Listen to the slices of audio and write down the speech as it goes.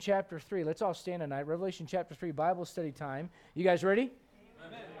chapter 3. Let's all stand tonight. Revelation chapter 3, Bible study time. You guys ready?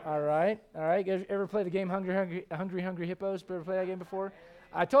 Amen. All right. You guys ever play the game Hungry Hippos? Ever play that game before?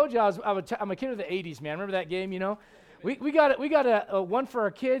 I told you I'm a kid of the 80s, man. Remember that game, you know? We got a one for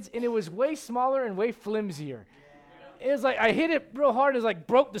our kids, and it was way smaller and way flimsier. It was like, I hit it real hard, and it like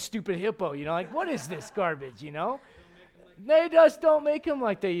broke the stupid hippo, you know? Like, what is this garbage, you know? They just don't make them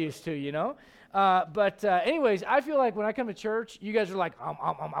like they used to, you know? Anyways, I feel like when I come to church, you guys are like,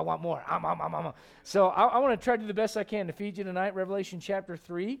 I want more. So I want to try to do the best I can to feed you tonight, Revelation chapter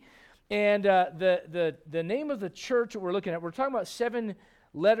 3. And the name of the church that we're looking at, we're talking about 7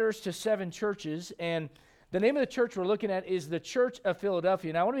 letters to 7 churches, and the name of the church we're looking at is the Church of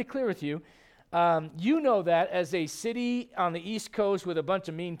Philadelphia. Now, I want to be clear with you. You know that as a city on the East Coast with a bunch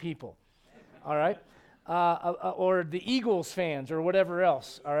of mean people, all right? Or the Eagles fans or whatever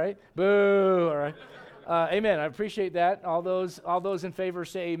else, all right? Boo, all right? Amen. I appreciate that. All those in favor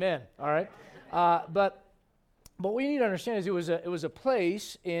say amen, all right? But what we need to understand is it was a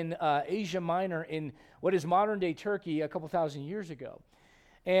place in Asia Minor in what is modern-day Turkey a couple thousand years ago.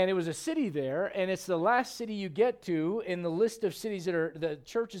 And it was a city there, and it's the last city you get to in the list of cities that are, the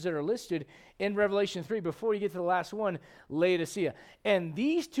churches that are listed in Revelation 3 before you get to the last one, Laodicea. And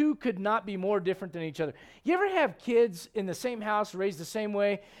these two could not be more different than each other. You ever have kids in the same house, raised the same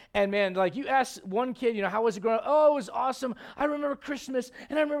way, and man, like you ask one kid, you know, how was it growing up? Oh, it was awesome. I remember Christmas,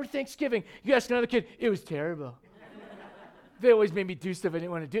 and I remember Thanksgiving. You ask another kid, it was terrible. They always made me do stuff I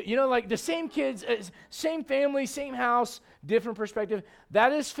didn't want to do. You know, like the same kids, same family, same house, different perspective.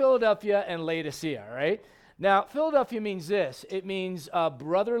 That is Philadelphia and Laodicea, right? Now, Philadelphia means this. It means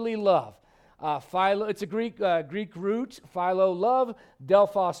brotherly love. Philo, it's a Greek root, philo, love,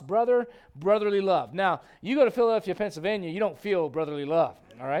 Delphos, brother, brotherly love. Now, you go to Philadelphia, Pennsylvania, you don't feel brotherly love,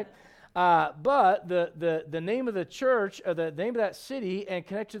 all right? But the name of the church, or the name of that city and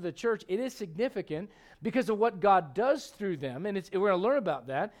connected to the church, it is significant because of what God does through them, and we're going to learn about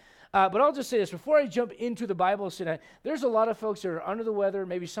that. But I'll just say this, before I jump into the Bible tonight, there's a lot of folks that are under the weather,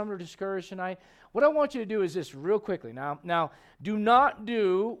 maybe some are discouraged tonight. What I want you to do is this real quickly. Now do not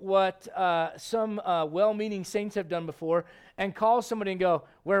do what some well-meaning saints have done before and call somebody and go,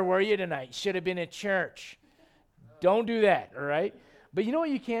 where were you tonight? Should have been at church. Don't do that, all right? But you know what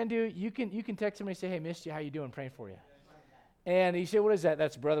you can do? You can text somebody and say, hey, missed you, how you doing? Praying for you. And you say, what is that?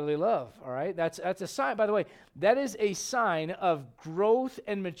 That's brotherly love, all right? That's a sign. By the way, that is a sign of growth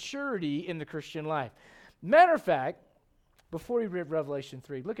and maturity in the Christian life. Matter of fact, before we read Revelation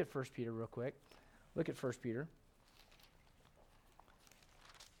 3, look at 1 Peter real quick. Look at 1 Peter.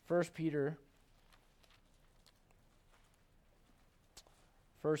 1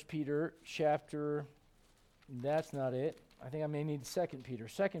 Peter chapter, that's not it. I think I may need 2 Peter.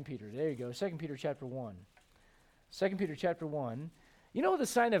 2 Peter, there you go. 2 Peter chapter 1. 2 Peter chapter 1. You know what the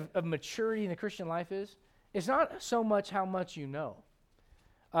sign of maturity in the Christian life is? It's not so much how much you know.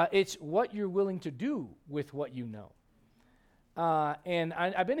 It's what you're willing to do with what you know. And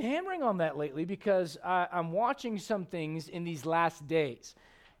I've been hammering on that lately because I'm watching some things in these last days.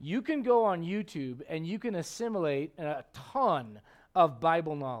 You can go on YouTube and you can assimilate a ton of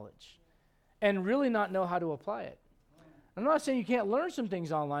Bible knowledge and really not know how to apply it. I'm not saying you can't learn some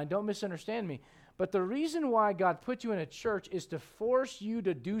things online. Don't misunderstand me. But the reason why God put you in a church is to force you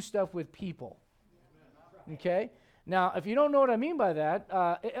to do stuff with people. Okay? Now, if you don't know what I mean by that,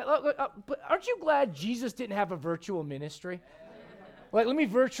 aren't you glad Jesus didn't have a virtual ministry? Like, let me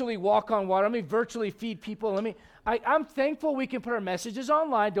virtually walk on water. Let me virtually feed people. I'm thankful we can put our messages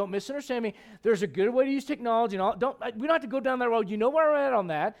online. Don't misunderstand me. There's a good way to use technology. And all. We don't have to go down that road. You know where I'm at on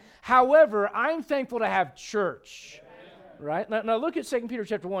that. However, I'm thankful to have church. Right? Now look at 2 Peter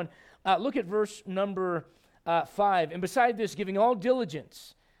chapter 1. Look at verse number 5. And beside this, giving all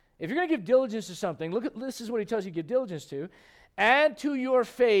diligence. If you're going to give diligence to something, this is what he tells you to give diligence to. Add to your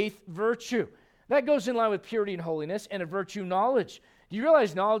faith virtue. That goes in line with purity and holiness, and a virtue knowledge. Do you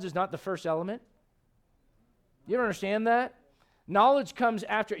realize knowledge is not the first element? You ever understand that? Knowledge comes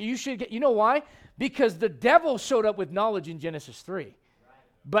after. You know why? Because the devil showed up with knowledge in Genesis 3,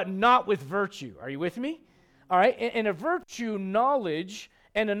 but not with virtue. Are you with me? All right, and a virtue knowledge,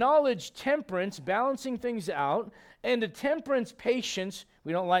 and a knowledge temperance, balancing things out, and a temperance patience.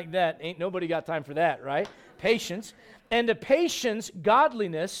 We don't like that. Ain't nobody got time for that, right? Patience. And a patience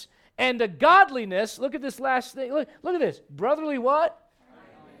godliness, and a godliness, look at this last thing. Look at this. Brotherly what?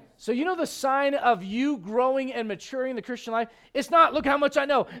 So you know the sign of you growing and maturing in the Christian life? It's not, look how much I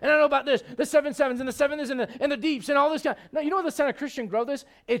know, and I know about this, the 7 sevens, and the 7 is, and the deeps, and all this kind. No, you know what the sign of Christian growth is?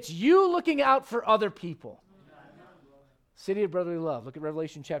 It's you looking out for other people. City of brotherly love. Look at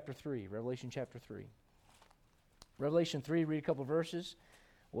Revelation chapter 3. Revelation chapter 3. Revelation 3, read a couple verses.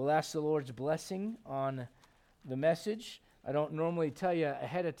 We'll ask the Lord's blessing on the message. I don't normally tell you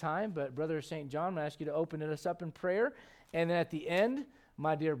ahead of time, but Brother St. John, I'm going to ask you to open us up in prayer. And then at the end,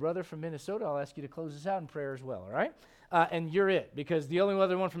 my dear brother from Minnesota, I'll ask you to close us out in prayer as well, all right? And you're it, because the only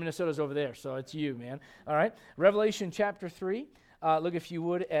other one from Minnesota is over there, so it's you, man. All right? Revelation chapter 3, look if you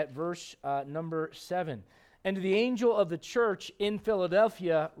would at verse number 7. And to the angel of the church in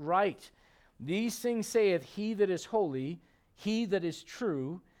Philadelphia write, These things saith he that is holy, he that is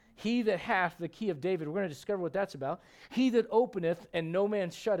true, he that hath the key of David. We're going to discover what that's about. He that openeth and no man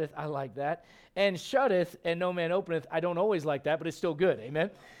shutteth. I like that. And shutteth and no man openeth. I don't always like that, but it's still good.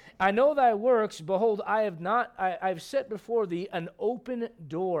 Amen. I know thy works. Behold, I've set before thee an open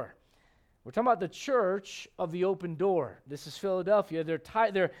door. We're talking about the church of the open door. This is Philadelphia.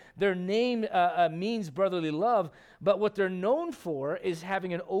 Their name means brotherly love, but what they're known for is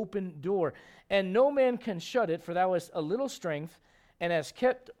having an open door. And no man can shut it, for thou hast a little strength, and hast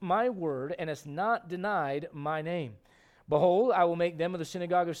kept my word, and hast not denied my name. Behold, I will make them of the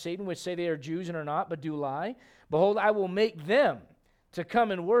synagogue of Satan, which say they are Jews and are not, but do lie. Behold, I will make them to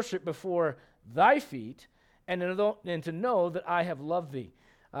come and worship before thy feet, and to know that I have loved thee.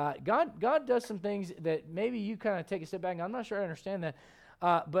 God does some things that maybe you kind of take a step back, and I'm not sure I understand that,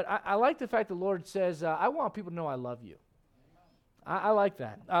 but I like the fact the Lord says, I want people to know I love you. I like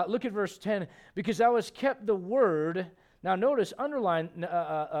that. Look at verse 10. Because thou hast kept the word. Now notice, underline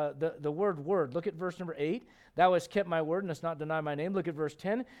the word. Look at verse number 8. Thou hast kept my word and hast not denied my name. Look at verse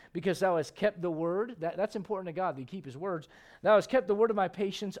 10. Because thou hast kept the word. That's important to God, that you keep his words. Thou hast kept the word of my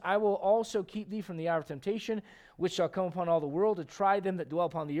patience. I will also keep thee from the hour of temptation, which shall come upon all the world, to try them that dwell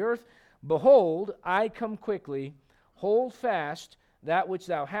upon the earth. Behold, I come quickly. Hold fast that which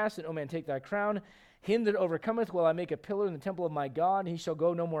thou hast, and no man take thy crown. Him that overcometh will I make a pillar in the temple of my God, and he shall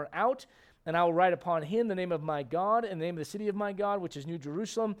go no more out. And I will write upon him the name of my God, and the name of the city of my God, which is New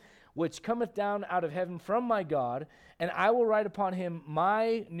Jerusalem, which cometh down out of heaven from my God. And I will write upon him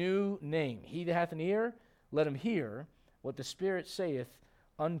my new name. He that hath an ear, let him hear what the Spirit saith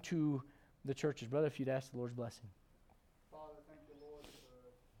unto the churches. Brother, if you'd ask the Lord's blessing. Father, thank you, Lord, for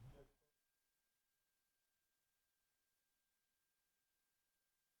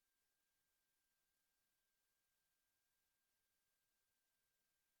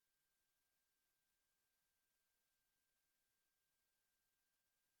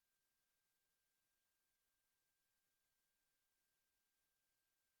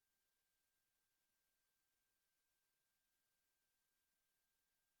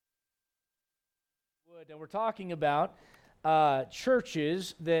And we're talking about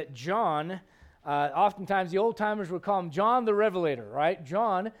churches that John, oftentimes the old timers would call him John the Revelator, right?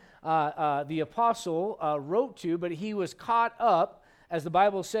 John, the apostle, wrote to, but he was caught up, as the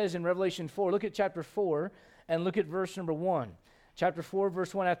Bible says in Revelation 4. Look at chapter 4 and look at verse number 1. Chapter 4,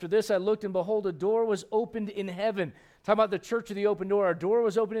 verse 1. After this I looked, and behold, a door was opened in heaven. Talking about the church of the open door. A door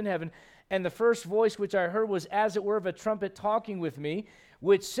was opened in heaven, and the first voice which I heard was as it were of a trumpet talking with me,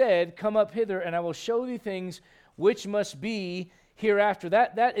 which said, Come up hither, and I will show thee things which must be hereafter.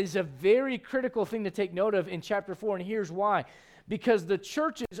 That is a very critical thing to take note of in chapter 4, and here's why. Because the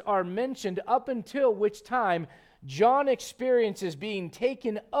churches are mentioned up until which time John experiences being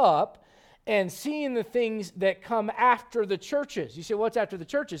taken up and seeing the things that come after the churches. You say, what's after the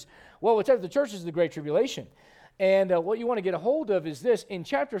churches? Well, what's after the churches is the Great Tribulation. And what you want to get a hold of is this. In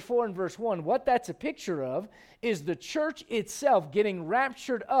chapter 4 and verse 1, what that's a picture of is the church itself getting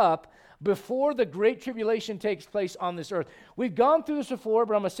raptured up before the Great Tribulation takes place on this earth. We've gone through this before,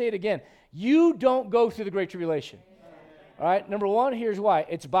 but I'm going to say it again. You don't go through the Great Tribulation. All right, number one, here's why.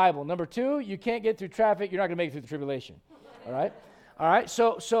 It's Bible. Number two, you can't get through traffic. You're not going to make it through the tribulation. All right? All right,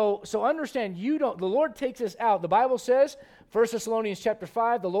 so understand, the Lord takes us out. The Bible says, 1 Thessalonians chapter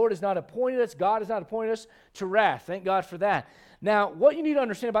 5, the Lord has not appointed us, God has not appointed us to wrath. Thank God for that. Now, what you need to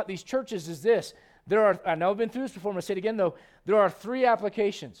understand about these churches is this. I know I've been through this before, I'm going to say it again though. There are three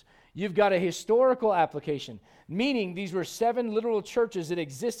applications. You've got a historical application, meaning these were 7 literal churches that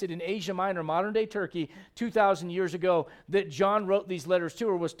existed in Asia Minor, modern-day Turkey, 2,000 years ago that John wrote these letters to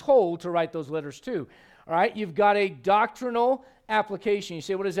or was told to write those letters to. All right, you've got a doctrinal application. You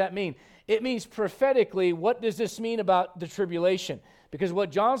say, what does that mean? It means prophetically, what does this mean about the tribulation? Because what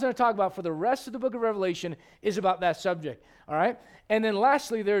John's going to talk about for the rest of the book of Revelation is about that subject. All right? And then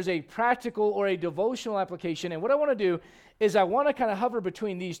lastly, there's a practical or a devotional application. And what I want to do is I want to kind of hover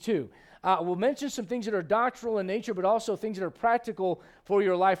between these two. We'll mention some things that are doctrinal in nature, but also things that are practical for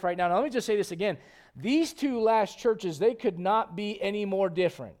your life right now. Now, let me just say this again. These two last churches, they could not be any more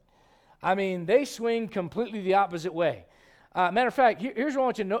different. I mean, they swing completely the opposite way. Matter of fact, here's what I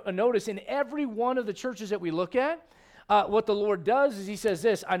want you to notice. In every one of the churches that we look at, what the Lord does is he says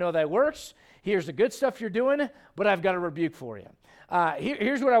this, I know that works. Here's the good stuff you're doing, but I've got a rebuke for you.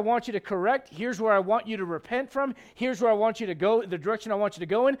 Here's what I want you to correct. Here's where I want you to repent from. Here's where I want you to go, the direction I want you to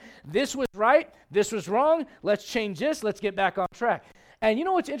go in. This was right. This was wrong. Let's change this. Let's get back on track. And you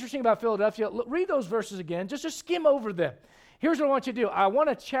know what's interesting about Philadelphia? Read those verses again. Just skim over them. Here's what I want you to do. I want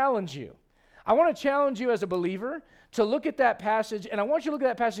to challenge you. I want to challenge you as a believer to look at that passage, and I want you to look at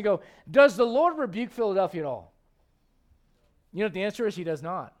that passage and go, does the Lord rebuke Philadelphia at all? You know what the answer is? He does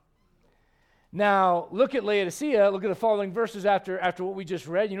not. Now, look at Laodicea. Look at the following verses after what we just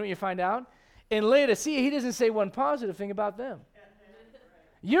read. You know what you find out? In Laodicea, he doesn't say one positive thing about them.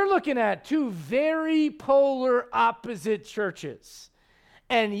 You're looking at two very polar opposite churches.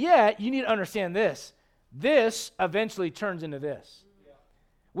 And yet, you need to understand this. This eventually turns into this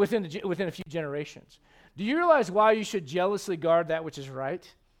within a few generations. Do you realize why you should jealously guard that which is right?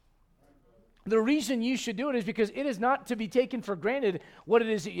 The reason you should do it is because it is not to be taken for granted what it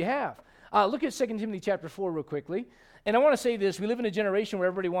is that you have. Look at 2 Timothy chapter 4 real quickly. And I want to say this. We live in a generation where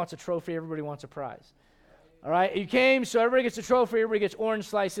everybody wants a trophy, everybody wants a prize. All right? You came, so everybody gets a trophy, everybody gets orange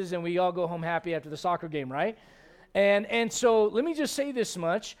slices, and we all go home happy after the soccer game, right? And so let me just say this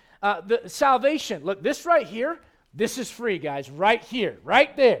much. The salvation, look, this right here, this is free, guys, right here,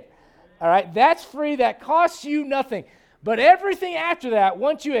 right there. All right? That's free. That costs you nothing. But everything after that,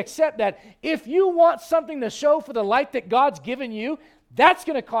 once you accept that, if you want something to show for the light that God's given you, that's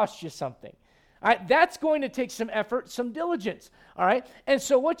going to cost you something. All right? That's going to take some effort, some diligence. All right? And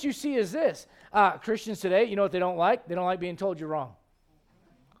so what you see is this. Christians today, you know what they don't like? They don't like being told you're wrong.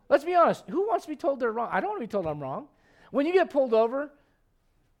 Let's be honest. Who wants to be told they're wrong? I don't want to be told I'm wrong. When you get pulled over,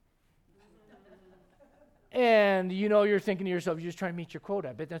 and you know you're thinking to yourself, you're just trying to meet your quota.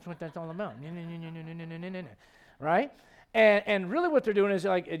 I bet that's what that's all about. Right? And really what they're doing is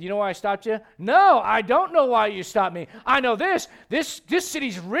like, you know why I stopped you? No, I don't know why you stopped me. I know this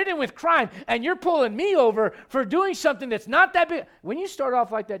city's ridden with crime, and you're pulling me over for doing something that's not that big. When you start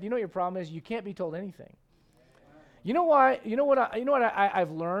off like that, you know what your problem is? You can't be told anything. You know why? You know what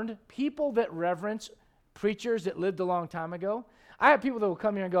I've learned? People that reverence preachers that lived a long time ago, I have people that will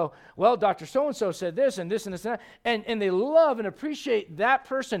come here and go, well, Dr. So-and-so said this and this and this and that, and they love and appreciate that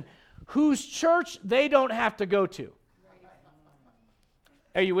person whose church they don't have to go to.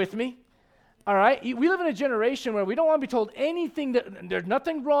 Are you with me? All right? We live in a generation where we don't want to be told anything, that there's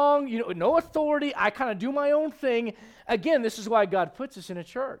nothing wrong, no authority. I kind of do my own thing. Again, this is why God puts us in a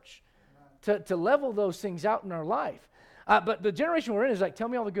church, to level those things out in our life. But the generation we're in is like, tell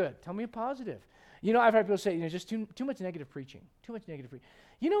me all the good. Tell me a positive. I've heard people say, just too much negative preaching. Too much negative preaching.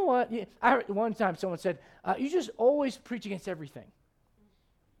 You know what? I heard one time someone said, you just always preach against everything.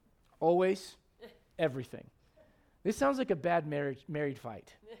 Always, everything. This sounds like a bad married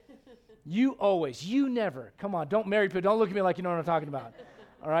fight. You always, you never. Come on, don't marry people. Don't look at me like you know what I'm talking about.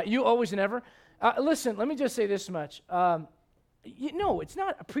 All right, you always and never. Listen, let me just say this much. It's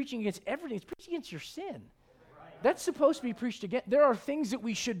not preaching against everything. It's preaching against your sin. That's supposed to be preached against. There are things that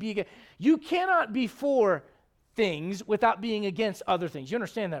we should be against. You cannot be for things without being against other things. You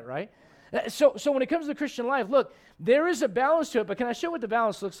understand that, right? So when it comes to the Christian life, look, there is a balance to it, but can I show what the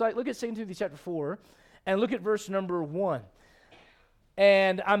balance looks like? Look at 2 Timothy chapter 4, and look at verse number 1.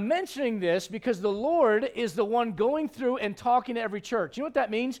 And I'm mentioning this because the Lord is the one going through and talking to every church. You know what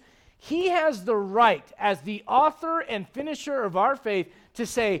that means? He has the right, as the author and finisher of our faith, to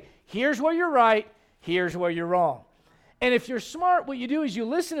say, here's where you're right, here's where you're wrong. And if you're smart, what you do is you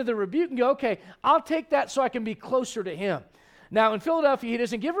listen to the rebuke and go, okay, I'll take that so I can be closer to him. Now, in Philadelphia, he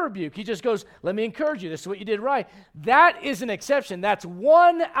doesn't give a rebuke. He just goes, let me encourage you. This is what you did right. That is an exception. That's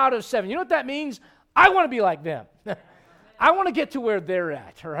 1 out of 7. You know what that means? I want to be like them. I want to get to where they're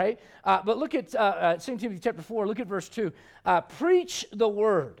at, all right? But look at 2 Timothy chapter 4. Look at verse 2. Preach the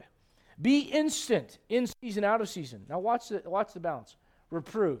word. Be instant, in season, out of season. Now watch the balance.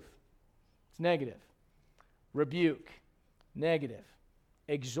 Reprove. It's negative. Rebuke. Negative.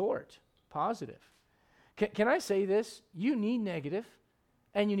 Exhort. Positive. Can I say this? You need negative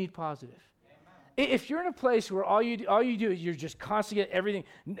and you need positive. If you're in a place where all you do is you're just constantly getting everything,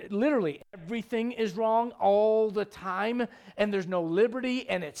 literally everything is wrong all the time, and there's no liberty,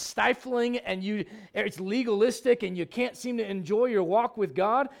 and it's stifling, and it's legalistic, and you can't seem to enjoy your walk with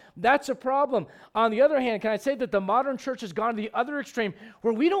God, that's a problem. On the other hand, can I say that the modern church has gone to the other extreme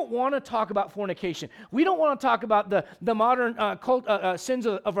where we don't want to talk about fornication. We don't want to talk about the modern sins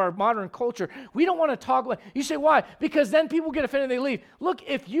of our modern culture. We don't want to talk about, you say, why? Because then people get offended and they leave. Look,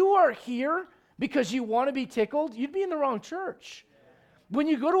 if you are here because you want to be tickled, you'd be in the wrong church. When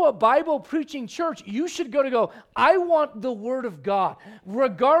you go to a Bible preaching church, you should go, I want the Word of God.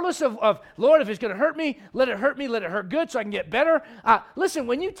 Regardless of Lord, if it's going to hurt me, let it hurt good so I can get better. Listen,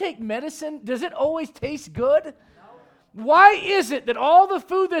 when you take medicine, does it always taste good? No. Why is it that all the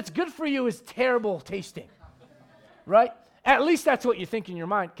food that's good for you is terrible tasting? Right? At least that's what you think in your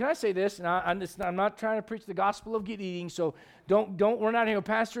mind. Can I say this? And I'm not trying to preach the gospel of good eating, so don't. We're not here.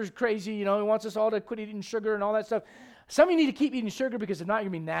 Pastor's crazy, he wants us all to quit eating sugar and all that stuff. Some of you need to keep eating sugar because if not, you're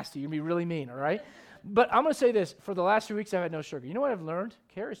going to be nasty. You're going to be really mean, all right? But I'm going to say this. For the last 3 weeks, I've had no sugar. You know what I've learned?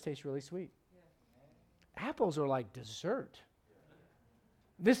 Carrots taste really sweet. Apples are like dessert.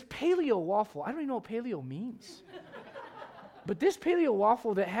 This paleo waffle, I don't even know what paleo means. But this paleo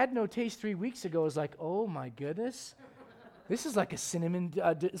waffle that had no taste 3 weeks ago is like, oh my goodness. This is like a cinnamon,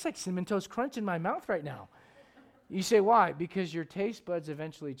 it's like Cinnamon Toast Crunch in my mouth right now. You say, why? Because your taste buds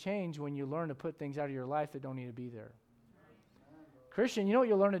eventually change when you learn to put things out of your life that don't need to be there. Christian, you know what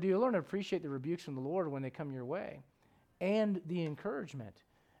you'll learn to do? You'll learn to appreciate the rebukes from the Lord when they come your way and the encouragement.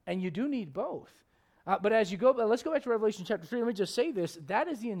 And you do need both. But as you go, let's go back to Revelation chapter 3. Let me just say this. That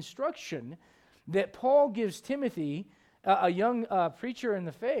is the instruction that Paul gives Timothy, a young preacher in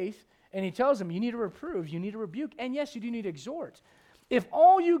the faith, and he tells him, you need to reprove, you need to rebuke, and yes, you do need to exhort. If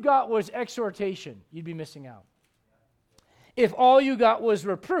all you got was exhortation, you'd be missing out. If all you got was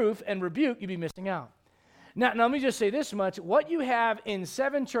reproof and rebuke, you'd be missing out. Now, let me just say this much. What you have in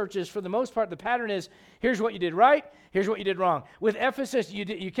 7 churches, for the most part, the pattern is, here's what you did right, here's what you did wrong. With Ephesus,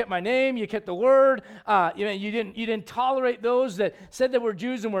 you kept my name, you kept the word, you didn't tolerate those that said they were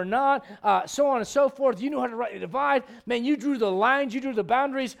Jews and were not, so on and so forth. You knew how to rightly divide. Man, you drew the lines, you drew the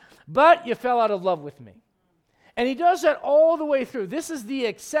boundaries, but you fell out of love with me. And he does that all the way through. This is the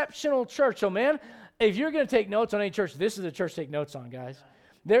exceptional church. So, man, if you're going to take notes on any church, this is the church to take notes on, guys.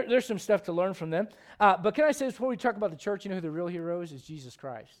 There's some stuff to learn from them. But can I say this before we talk about the church, you know who the real hero is? It's Jesus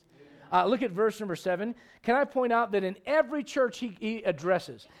Christ. Look at verse number 7. Can I point out that in every church he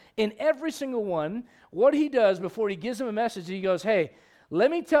addresses, in every single one, what he does before he gives them a message, he goes, hey, let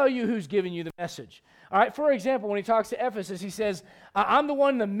me tell you who's giving you the message. All right, for example, when he talks to Ephesus, he says, I'm the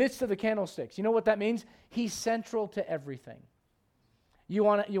one in the midst of the candlesticks. You know what that means? He's central to everything. You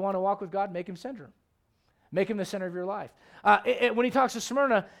want to walk with God? Make him center. Make him the center of your life. When he talks to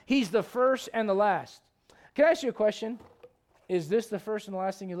Smyrna, he's the first and the last. Can I ask you a question? Is this the first and the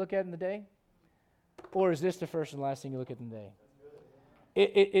last thing you look at in the day? Or is this the first and the last thing you look at in the day?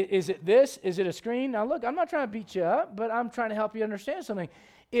 Is it this? Is it a screen? Now look, I'm not trying to beat you up, but I'm trying to help you understand something.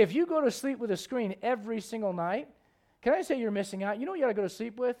 If you go to sleep with a screen every single night, can I say you're missing out? You know what you got to go to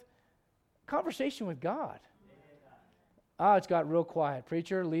sleep with? Conversation with God. It's got real quiet.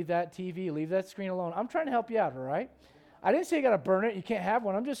 Preacher, leave that TV, leave that screen alone. I'm trying to help you out, all right? I didn't say you got to burn it. You can't have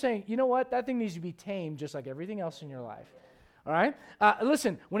one. I'm just saying, you know what? That thing needs to be tamed just like everything else in your life. All right?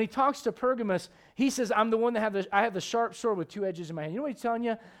 Listen, when he talks to Pergamos, he says, I'm the one that I have the sharp sword with 2 edges in my hand. You know what he's telling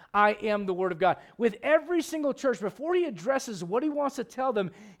you? I am the Word of God. With every single church, before he addresses what he wants to tell them,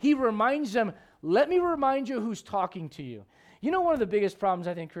 he reminds them, let me remind you who's talking to you. You know one of the biggest problems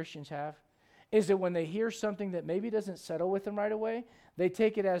I think Christians have? Is that when they hear something that maybe doesn't settle with them right away, they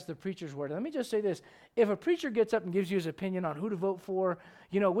take it as the preacher's word. Let me just say this. If a preacher gets up and gives you his opinion on who to vote for,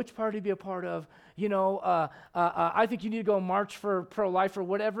 which party to be a part of, I think you need to go march for pro-life or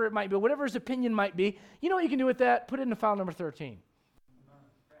whatever it might be, whatever his opinion might be, you know what you can do with that? Put it into file number 13.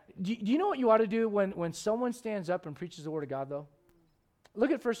 Do you know what you ought to do when someone stands up and preaches the word of God, though?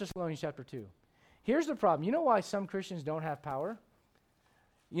 Look at 1 Thessalonians chapter 2. Here's the problem. You know why some Christians don't have power?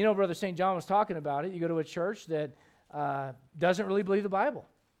 You know, Brother St. John was talking about it. You go to a church that doesn't really believe the Bible.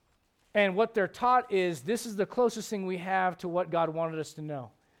 And what they're taught is this is the closest thing we have to what God wanted us to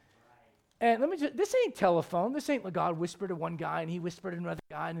know. And this ain't telephone. This ain't like God whispered to one guy and he whispered to another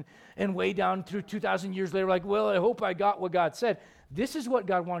guy and way down through 2,000 years later, like, well, I hope I got what God said. This is what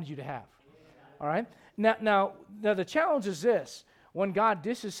God wanted you to have. All right? Now the challenge is this. When God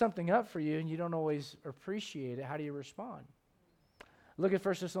dishes something up for you and you don't always appreciate it, how do you respond? Look at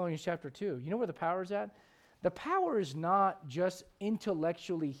 1 Thessalonians chapter 2. You know where the power is at? The power is not just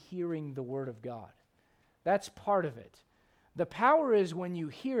intellectually hearing the word of God. That's part of it. The power is when you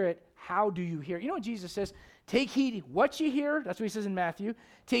hear it, how do you hear it? You know what Jesus says? Take heed what you hear. That's what he says in Matthew.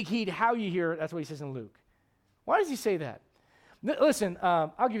 Take heed how you hear it. That's what he says in Luke. Why does he say that? Listen,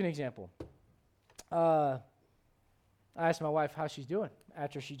 I'll give you an example. I asked my wife how she's doing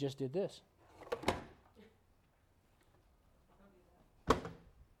after she just did this.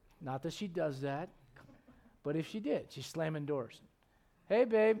 Not that she does that, but if she did, she's slamming doors. Hey,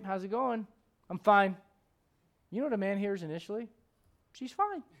 babe, how's it going? I'm fine. You know what a man hears initially? She's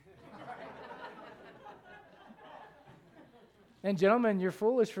fine. And gentlemen, you're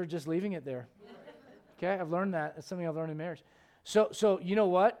foolish for just leaving it there. Okay, I've learned that. That's something I've learned in marriage. So you know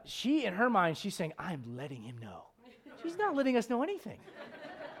what? She, in her mind, she's saying, I'm letting him know. She's not letting us know anything.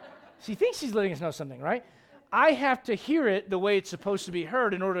 She thinks she's letting us know something, right? I have to hear it the way it's supposed to be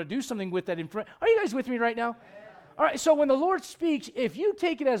heard in order to do something with that. Are you guys with me right now? All right, so when the Lord speaks, if you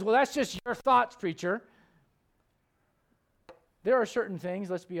take it as, well, that's just your thoughts, preacher. There are certain things,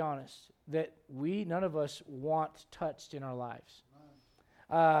 let's be honest, that none of us want touched in our lives.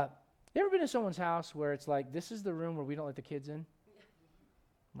 You ever been to someone's house where it's like, this is the room where we don't let the kids in?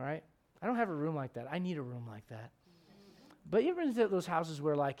 Right? I don't have a room like that. I need a room like that. But you ever been to those houses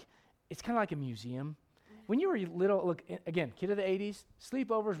where, like, it's kind of like a museum? When you were little, look, again, kid of the 80s,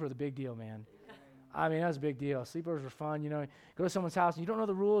 sleepovers were the big deal, man. I mean, that was a big deal. Sleepovers were fun, you know. Go to someone's house, and you don't know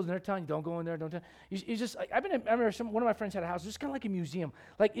the rules, and they're telling you, don't go in there, don't. You just, like, I remember one of my friends had a house, just kind of like a museum.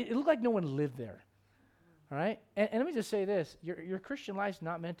 Like, it looked like no one lived there. All right? And let me just say this. Your Christian life's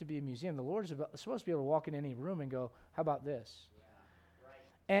not meant to be a museum. The Lord is supposed to be able to walk in any room and go, how about this?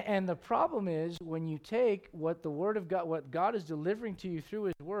 Yeah, right. And the problem is when you take what the Word of God, what God is delivering to you through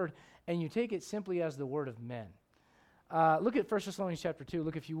His Word, and you take it simply as the word of men. Look at 1 Thessalonians chapter 2.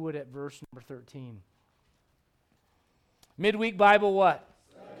 Look, if you would, at verse number 13. Midweek Bible what?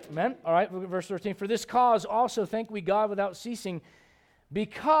 Amen? All right, look at verse 13. For this cause also thank we God without ceasing,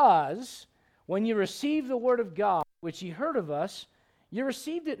 because when you received the word of God, which ye heard of us, you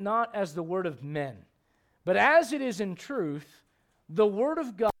received it not as the word of men, but as it is in truth, the word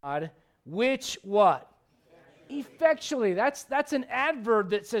of God, which what? Effectually. That's an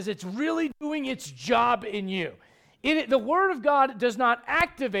adverb that says it's really doing its job in you. The Word of God does not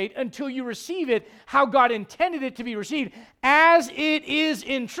activate until you receive it how God intended it to be received, as it is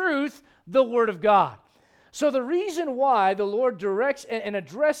in truth the Word of God. So the reason why the Lord directs and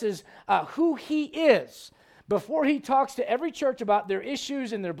addresses who He is before He talks to every church about their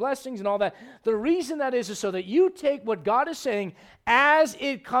issues and their blessings and all that, the reason that is so that you take what God is saying as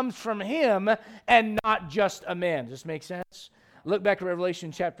it comes from Him and not just a man. Does this make sense? Look back at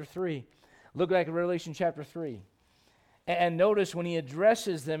Revelation chapter 3. Look back at Revelation chapter 3. And notice when He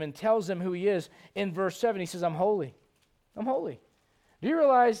addresses them and tells them who He is, in verse 7, He says, I'm holy. I'm holy. Do you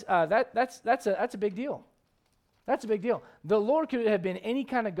realize that's a big deal? That's a big deal. The Lord could have been any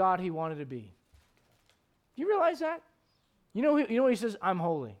kind of God He wanted to be. Do you realize that? You know what He says? I'm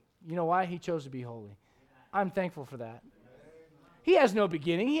holy. You know why? He chose to be holy. I'm thankful for that. He has no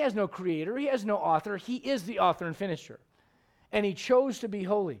beginning. He has no creator. He has no author. He is the author and finisher. And He chose to be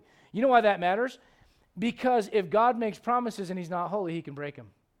holy. You know why that matters? Because if God makes promises and He's not holy, He can break them.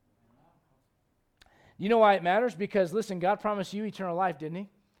 You know why it matters? Because, listen, God promised you eternal life, didn't He?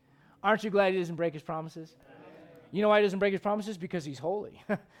 Aren't you glad He doesn't break His promises? You know why He doesn't break His promises? Because He's holy.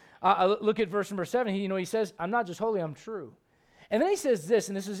 Look at verse number 7. He says, I'm not just holy, I'm true. And then He says this,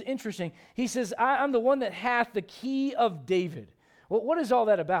 and this is interesting. He says, I'm the one that hath the key of David. Well, what is all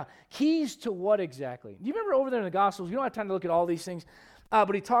that about? Keys to what exactly? Do you remember over there in the Gospels? We don't have time to look at all these things.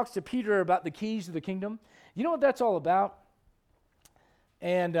 But He talks to Peter about the keys to the kingdom. You know what that's all about?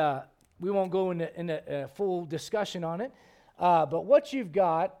 And we won't go into a full discussion on it. But what you've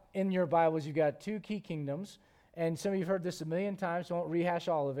got in your Bibles, you've got two key kingdoms. And some of you have heard this a million times, so I won't rehash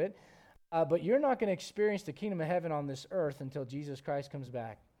all of it. But you're not going to experience the kingdom of heaven on this earth until Jesus Christ comes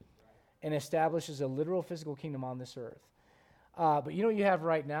back and establishes a literal physical kingdom on this earth. But you know what you have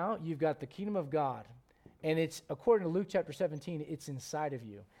right now? You've got the kingdom of God. And it's, according to Luke chapter 17, it's inside of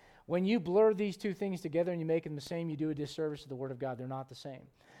you. When you blur these two things together and you make them the same, you do a disservice to the Word of God. They're not the same.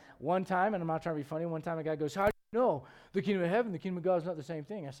 One time, and I'm not trying to be funny, one time a guy goes, how do you know the kingdom of heaven, the kingdom of God is not the same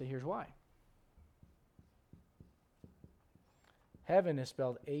thing? I say, here's why. Heaven is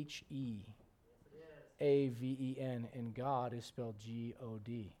spelled H-E-A-V-E-N, and God is spelled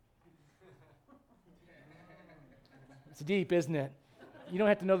G-O-D. It's deep, isn't it? You don't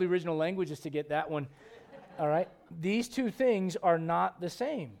have to know the original languages to get that one. All right? These two things are not the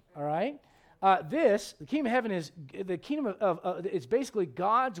same. All right? The kingdom of heaven is the kingdom of it's basically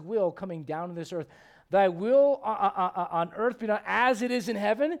God's will coming down to this earth. Thy will on earth be done as it is in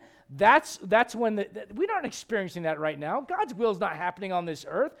heaven. That's when we're not experiencing that right now. God's will is not happening on this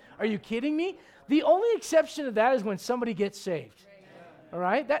earth. Are you kidding me? The only exception to that is when somebody gets saved. All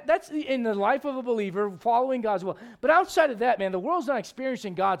right? That's in the life of a believer, following God's will. But outside of that, man, the world's not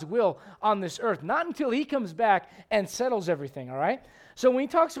experiencing God's will on this earth. Not until He comes back and settles everything, all right? So when He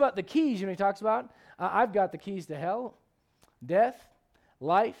talks about the keys, you know, He talks about, I've got the keys to hell, death,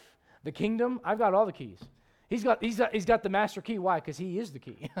 life, the kingdom. I've got all the keys. He's got the master key. Why? Because He is the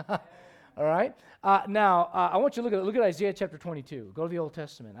key. All right? Now, I want you to look at Isaiah chapter 22. Go to the Old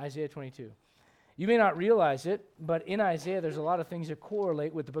Testament, Isaiah 22. You may not realize it, but in Isaiah, there's a lot of things that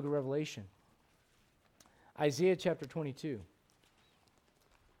correlate with the book of Revelation. Isaiah chapter 22.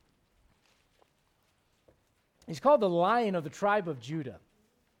 He's called the Lion of the tribe of Judah.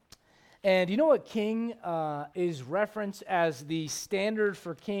 And you know what king is referenced as the standard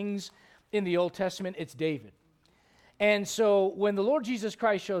for kings in the Old Testament? It's David. And so when the Lord Jesus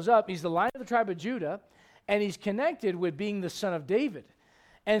Christ shows up, he's the Lion of the tribe of Judah, and he's connected with being the son of David.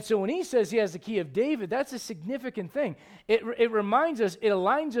 And so when he says he has the key of David, that's a significant thing. It reminds us, it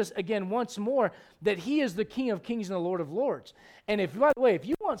aligns us again once more that he is the King of kings and the Lord of lords. And if, by the way, if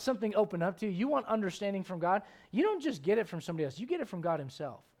you want something opened up to you, you want understanding from God, you don't just get it from somebody else, you get it from God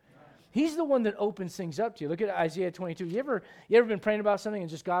himself. He's the one that opens things up to you. Look at Isaiah 22. You ever been praying about something and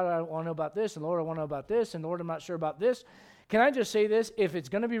just, God, I want to know about this, and Lord, I want to know about this, and Lord, I'm not sure about this. Can I just say this? If it's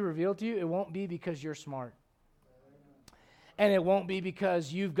going to be revealed to you, it won't be because you're smart. And it won't be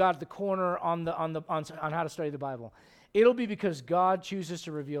because you've got the corner on how to study the Bible. It'll be because God chooses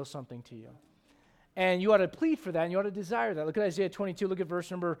to reveal something to you. And you ought to plead for that, and you ought to desire that. Look at Isaiah 22. Look at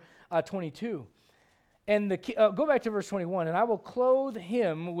verse number 22. And go back to verse 21. And I will clothe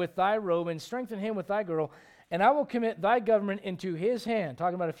him with thy robe and strengthen him with thy girdle, and I will commit thy government into his hand.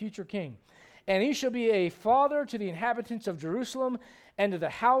 Talking about a future king. And he shall be a father to the inhabitants of Jerusalem and to the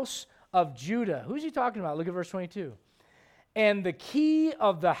house of Judah. Who's he talking about? Look at verse 22. And the key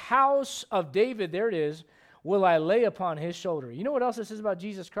of the house of David, there it is, will I lay upon his shoulder. You know what else it says about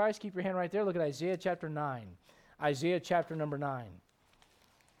Jesus Christ? Keep your hand right there. Look at Isaiah chapter 9. Isaiah chapter number 9.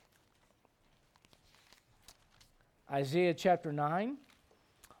 Isaiah chapter 9.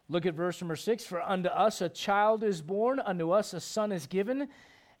 Look at verse number 6. For unto us a child is born, unto us a son is given,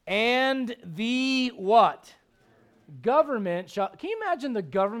 and the what? Government shall... Can you imagine the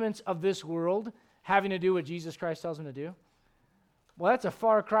governments of this world having to do what Jesus Christ tells them to do? Well, that's a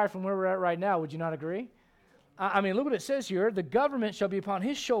far cry from where we're at right now. Would you not agree? I mean, look what it says here. The government shall be upon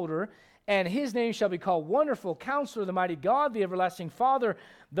his shoulder, and his name shall be called Wonderful Counselor, the Mighty God, the Everlasting Father,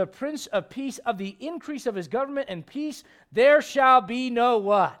 the Prince of Peace. Of the increase of his government and peace, there shall be no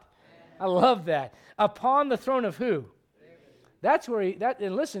what? I love that. Upon the throne of who? That's where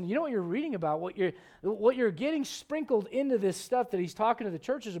and listen, you know what you're reading about, what you're getting sprinkled into this stuff that he's talking to the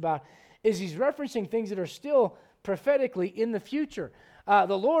churches about, is he's referencing things that are still prophetically in the future.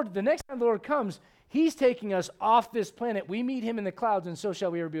 The next time the Lord comes, he's taking us off this planet. We meet him in the clouds, and so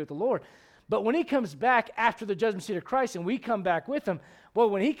shall we ever be with the Lord. But when he comes back after the judgment seat of Christ, and we come back with him, well,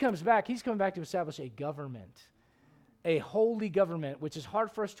 when he comes back, he's coming back to establish a government, a holy government, which is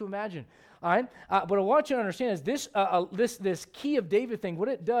hard for us to imagine. All right? But I want you to understand is this key of David thing, what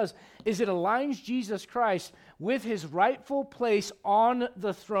it does is it aligns Jesus Christ with his rightful place on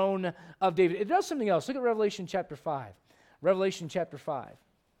the throne of David. It does something else. Look at Revelation chapter 5. Revelation chapter 5.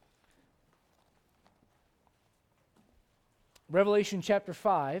 Revelation chapter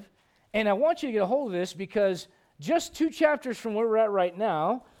 5. And I want you to get a hold of this because just 2 chapters from where we're at right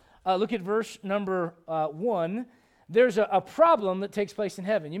now, look at verse number 1. There's a problem that takes place in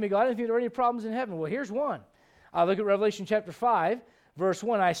heaven. You may go, I didn't think there were any problems in heaven. Well, here's one. Look at Revelation chapter 5, verse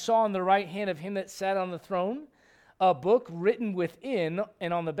 1. I saw on the right hand of him that sat on the throne a book written within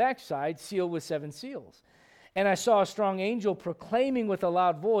and on the backside, sealed with 7 seals. And I saw a strong angel proclaiming with a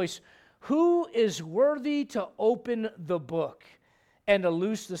loud voice, who is worthy to open the book and to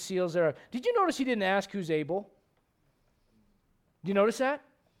loose the seals thereof? Did you notice he didn't ask who's able? Do you notice that?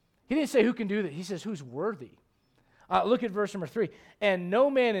 He didn't say who can do that. He says who's worthy. Look at verse number 3. And no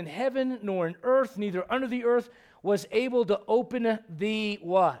man in heaven, nor in earth, neither under the earth, was able to open the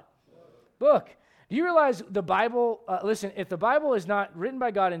what? Book. Do you realize the Bible, listen, if the Bible is not written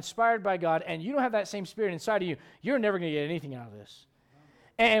by God, inspired by God, and you don't have that same spirit inside of you, you're never going to get anything out of this.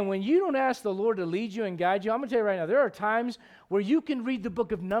 And when you don't ask the Lord to lead you and guide you, I'm going to tell you right now, there are times where you can read the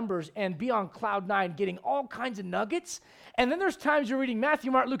book of Numbers and be on cloud 9 getting all kinds of nuggets, and then there's times you're reading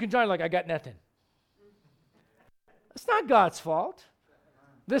Matthew, Mark, Luke, and John, like, I got nothing. It's not God's fault.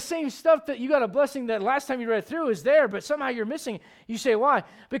 The same stuff that you got a blessing that last time you read through is there, but somehow you're missing it. You say, why?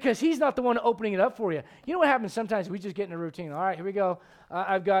 Because he's not the one opening it up for you. You know what happens sometimes? We just get in a routine. All right, here we go.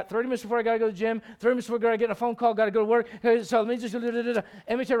 I've got 30 minutes before I got to go to the gym, 30 minutes before I got to get a phone call, got to go to work. So let me just, and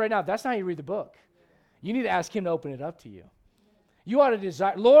let me tell you right now, that's not how you read the book. You need to ask him to open it up to you. You ought to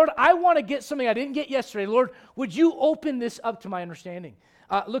desire, Lord, I want to get something I didn't get yesterday. Lord, would you open this up to my understanding?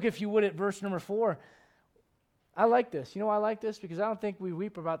 Look, if you would, at verse number 4. I like this. You know why I like this? Because I don't think we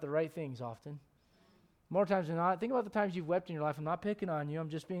weep about the right things often. More times than not. Think about the times you've wept in your life. I'm not picking on you. I'm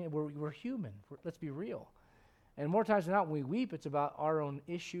just being, we're human. Let's be real. And more times than not, when we weep, it's about our own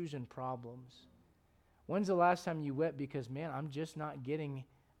issues and problems. When's the last time you wept because, man, I'm just not getting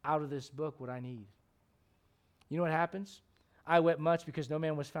out of this book what I need. You know what happens? I wept much because no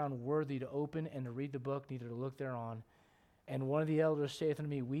man was found worthy to open and to read the book, neither to look thereon. And one of the elders saith unto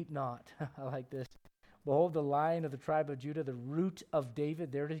me, Weep not. I like this. Behold, the Lion of the tribe of Judah, the root of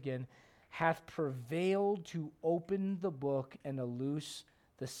David, there it is again, hath prevailed to open the book and to loose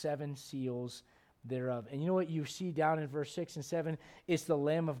the 7 seals thereof. And you know what you see down in verse 6 and 7? It's the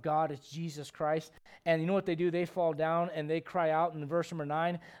Lamb of God. It's Jesus Christ. And you know what they do? They fall down and they cry out in verse number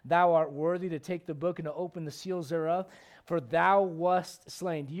 9, Thou art worthy to take the book and to open the seals thereof, for thou wast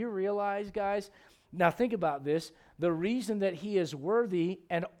slain. Do you realize, guys? Now think about this. The reason that he is worthy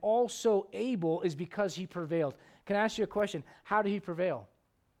and also able is because he prevailed. Can I ask you a question? How did he prevail?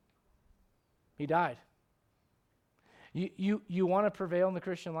 He died. You want to prevail in the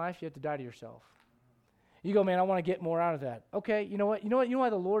Christian life, you have to die to yourself. You go, man, I want to get more out of that. Okay, you know what? You know why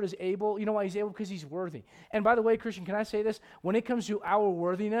the Lord is able? You know why he's able? Because he's worthy. And by the way, Christian, can I say this? When it comes to our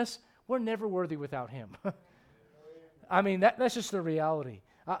worthiness, we're never worthy without him. I mean, that's just the reality.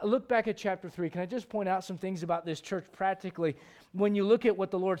 Look back at chapter 3. Can I just point out some things about this church practically? When you look at what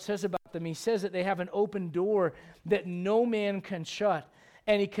the Lord says about them, he says that they have an open door that no man can shut.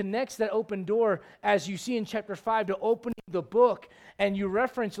 And he connects that open door, as you see in chapter 5, to opening the book. And you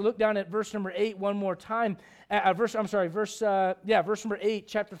look down at verse number 8 one more time. Verse number 8,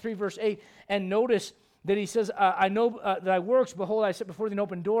 chapter 3, verse 8. And notice that he says, I know thy works, behold, I set before thee an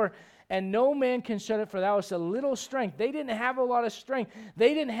open door, and no man can shut it, for thou hast a little strength. They didn't have a lot of strength.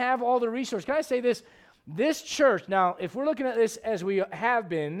 They didn't have all the resources. Can I say this? This church, now, if we're looking at this as we have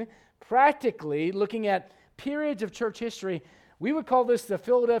been, practically looking at periods of church history, we would call this the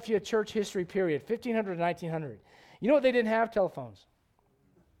Philadelphia church history period, 1500 to 1900. You know what they didn't have? Telephones.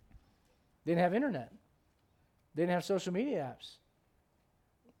 They didn't have internet. They didn't have social media apps.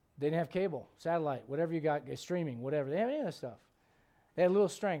 They didn't have cable, satellite, whatever you got, streaming, whatever. They didn't have any of that stuff. They had a little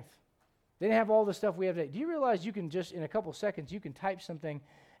strength. They didn't have all the stuff we have today. Do you realize you can just, in a couple seconds, you can type something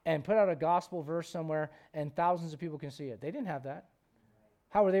and put out a gospel verse somewhere and thousands of people can see it? They didn't have that.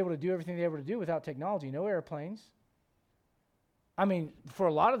 How were they able to do everything they were able to do without technology? No airplanes. I mean, for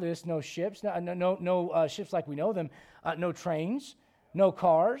a lot of this, no ships, no ships like we know them, no trains, no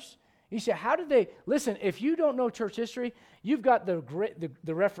cars. You say, how did they, listen, if you don't know church history, you've got the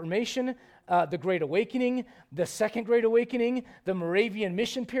Reformation, the Great Awakening, the Second Great Awakening, the Moravian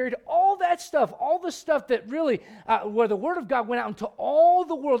mission period, all that stuff, all the stuff that really, where the Word of God went out into all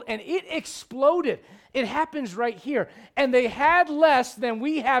the world and it exploded. It happens right here. And they had less than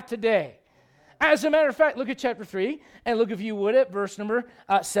we have today. As a matter of fact, look at chapter 3, and look, if you would, at verse number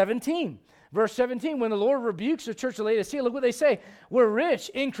 17. Verse 17, when the Lord rebukes the church of Laodicea, look what they say. We're rich,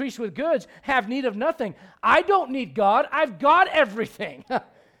 increased with goods, have need of nothing. I don't need God. I've got everything.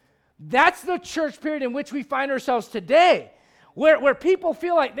 That's the church period in which we find ourselves today, where people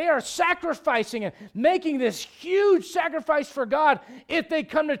feel like they are sacrificing and making this huge sacrifice for God if they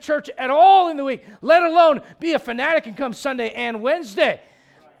come to church at all in the week, let alone be a fanatic and come Sunday and Wednesday.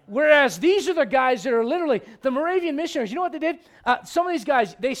 Whereas these are the guys that are literally the Moravian missionaries. You know what they did? Some of these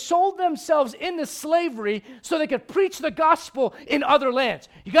guys, they sold themselves into slavery so they could preach the gospel in other lands.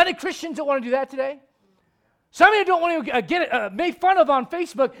 You got any Christians that want to do that today? Some of you don't want to get made fun of on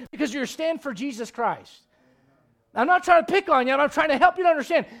Facebook because you're a stand for Jesus Christ. I'm not trying to pick on you. I'm trying to help you to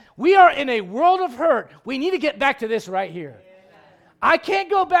understand. We are in a world of hurt. We need to get back to this right here. I can't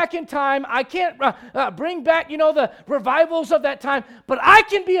go back in time. I can't bring back, the revivals of that time. But I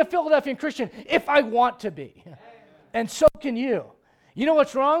can be a Philadelphian Christian if I want to be. And so can you. You know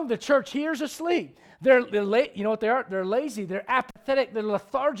what's wrong? The church here is asleep. They're you know what they are? They're lazy. They're apathetic. They're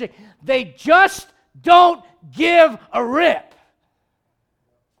lethargic. They just don't give a rip.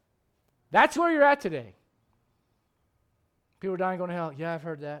 That's where you're at today. People are dying, going to hell. Yeah, I've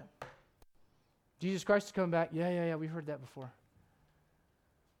heard that. Jesus Christ is coming back. Yeah, we've heard that before.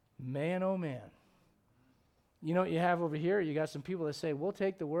 Man, oh man. You know what you have over here? You got some people that say, we'll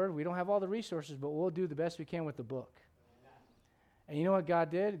take the word. We don't have all the resources, but we'll do the best we can with the book. And you know what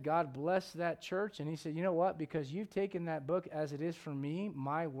God did? God blessed that church, and he said, you know what? Because you've taken that book as it is for me,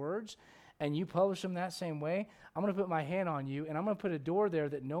 my words, and you publish them that same way, I'm going to put my hand on you, and I'm going to put a door there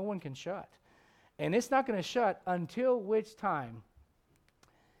that no one can shut. And it's not going to shut until which time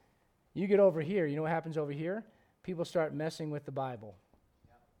you get over here. You know what happens over here? People start messing with the Bible.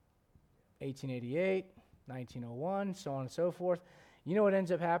 1888, 1901, so on and so forth. You know what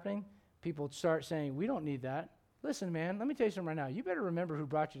ends up happening? People start saying, we don't need that. Listen, man, let me tell you something right now. You better remember who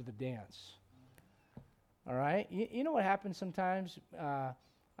brought you to the dance. All right? You know what happens sometimes?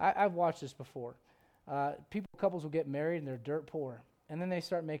 I've watched this before. Couples will get married and they're dirt poor. And then they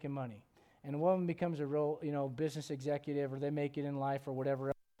start making money. And one of them becomes a real, business executive, or they make it in life or whatever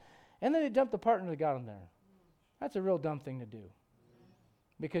else. And then they dump the partner that got them there. That's a real dumb thing to do.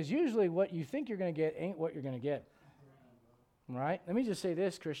 Because usually what you think you're going to get ain't what you're going to get. Right? Let me just say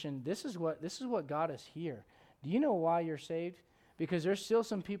this, Christian. This is what got us here. Do you know why you're saved? Because there's still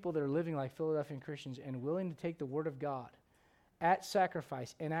some people that are living like Philadelphian Christians and willing to take the Word of God at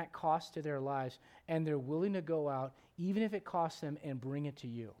sacrifice and at cost to their lives, and they're willing to go out, even if it costs them, and bring it to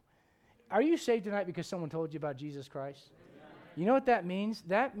you. Are you saved tonight because someone told you about Jesus Christ? You know what that means?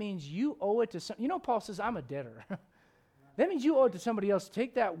 That means you owe it to some. You know, Paul says, I'm a debtor. That means you owe it to somebody else to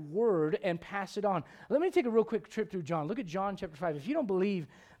take that word and pass it on. Let me take a real quick trip through John. Look at John chapter 5. If you don't believe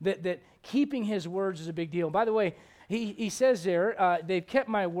that keeping his words is a big deal. By the way, he says there, they've kept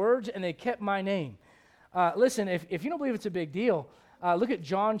my words and they kept my name. Listen, if you don't believe it's a big deal, look at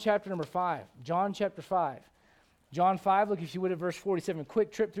John chapter number 5. John chapter 5. John 5, look if you would at verse 47.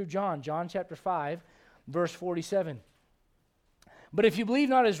 Quick trip through John. John chapter 5, verse 47. But if you believe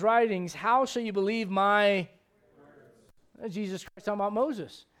not his writings, how shall you believe my... Jesus Christ talking about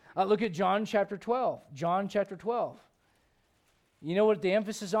Moses. Look at John chapter 12. John chapter 12. You know what the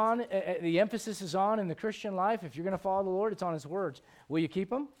emphasis on? The emphasis is on in the Christian life. If you're going to follow the Lord, it's on his words. Will you keep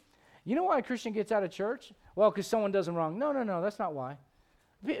them? You know why a Christian gets out of church? Well, because someone does them wrong. No, that's not why.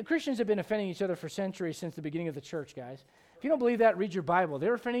 Christians have been offending each other for centuries since the beginning of the church, guys. If you don't believe that, read your Bible. They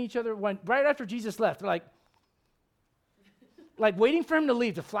were offending each other right after Jesus left. They're like waiting for him to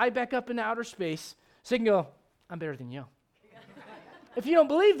leave, to fly back up into outer space so they can go, I'm better than you. If you don't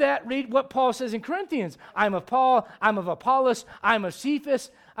believe that, read what Paul says in Corinthians. I'm of Paul, I'm of Apollos, I'm of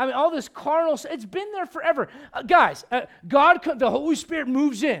Cephas. I mean, all this carnal, it's been there forever. Guys, God, the Holy Spirit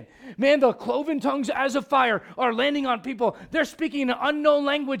moves in. Man, the cloven tongues as of fire are landing on people. They're speaking in unknown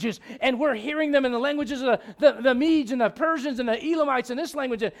languages, and we're hearing them in the languages of the Medes and the Persians and the Elamites and this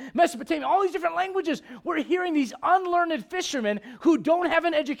language, Mesopotamia, all these different languages. We're hearing these unlearned fishermen who don't have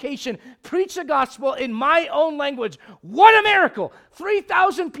an education preach the gospel in my own language. What a miracle!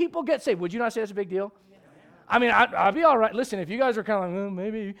 3,000 people get saved. Would you not say that's a big deal? I mean, I'll be all right. Listen, if you guys are kind of like, well,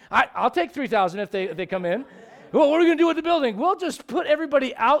 maybe, I'll take 3,000 if they come in. Well, what are we going to do with the building? We'll just put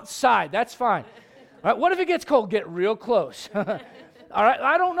everybody outside. That's fine. All right, what if it gets cold? Get real close. All right,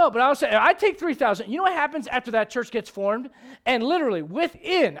 I don't know, but I'll say, I take 3,000. You know what happens after that church gets formed? And literally,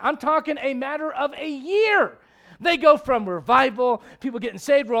 within, I'm talking a matter of a year, they go from revival, people getting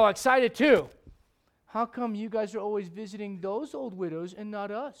saved, we're all excited too. How come you guys are always visiting those old widows and not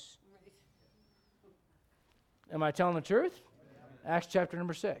us? Am I telling the truth? Acts chapter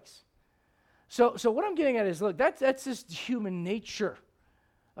number 6. So what I'm getting at is, look, that's just human nature.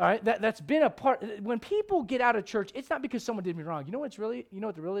 All right, that's been a part. When people get out of church, it's not because someone did me wrong. You know what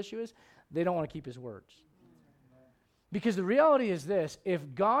the real issue is? They don't want to keep his words. Because the reality is this: if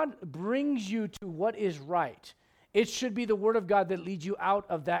God brings you to what is right, it should be the word of God that leads you out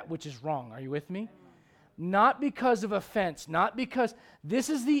of that which is wrong. Are you with me? Not because of offense, not because this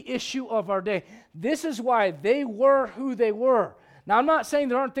is the issue of our day. This is why they were who they were. Now, I'm not saying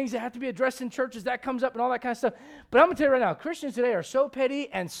there aren't things that have to be addressed in churches. That comes up and all that kind of stuff. But I'm going to tell you right now, Christians today are so petty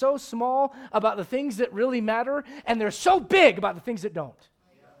and so small about the things that really matter, and they're so big about the things that don't.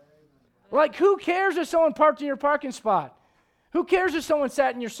 Like, who cares if someone parked in your parking spot? Who cares if someone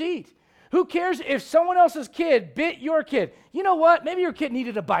sat in your seat? Who cares if someone else's kid bit your kid? You know what? Maybe your kid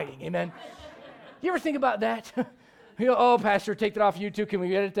needed a biting, amen? You ever think about that? Oh, Pastor, take that off YouTube. Can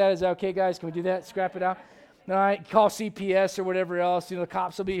we edit that? Is that okay, guys? Can we do that? Scrap it out? All right, call CPS or whatever else. The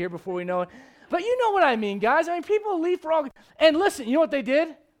cops will be here before we know it. But you know what I mean, guys. I mean, people leave for all... And listen, you know what they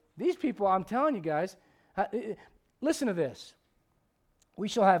did? These people, I'm telling you guys, listen to this. We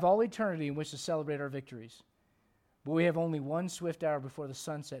shall have all eternity in which to celebrate our victories, but we have only one swift hour before the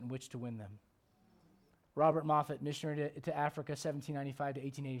sunset in which to win them. Robert Moffat, missionary to Africa, 1795 to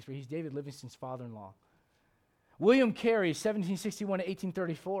 1883. He's David Livingstone's father-in-law. William Carey, 1761 to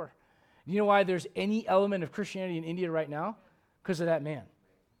 1834. You know why there's any element of Christianity in India right now? Because of that man.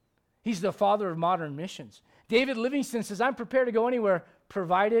 He's the father of modern missions. David Livingstone says, I'm prepared to go anywhere,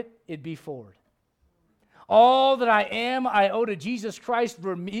 provided it be forward. All that I am, I owe to Jesus Christ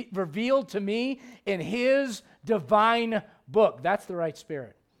revealed to me in his divine book. That's the right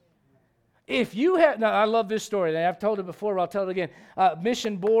spirit. If you have, now I love this story. I've told it before, but I'll tell it again.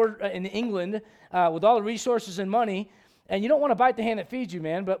 Mission board in England with all the resources and money, and you don't want to bite the hand that feeds you,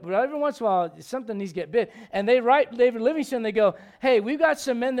 man, but every once in a while, something needs to get bit. And they write David Livingstone, they go, hey, we've got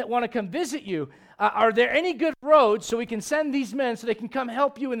some men that want to come visit you. Are there any good roads so we can send these men so they can come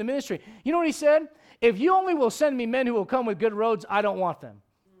help you in the ministry? You know what he said? If you only will send me men who will come with good roads, I don't want them.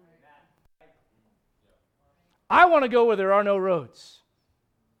 I want to go where there are no roads.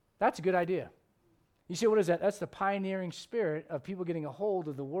 That's a good idea. You say, what is that? That's the pioneering spirit of people getting a hold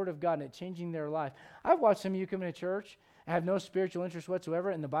of the Word of God and it changing their life. I've watched some of you come into church and have no spiritual interest whatsoever,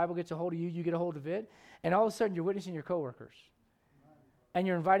 and the Bible gets a hold of you, you get a hold of it, and all of a sudden you're witnessing your coworkers. And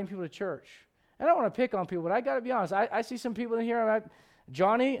you're inviting people to church. And I don't want to pick on people, but I got to be honest. I see some people in here,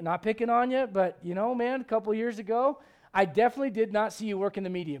 Johnny, not picking on you, but you know, man, a couple of years ago, I definitely did not see you work in the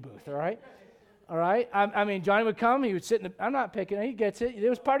media booth, all right? All right? I mean, Johnny would come, he would sit in the, I'm not picking, he gets it. It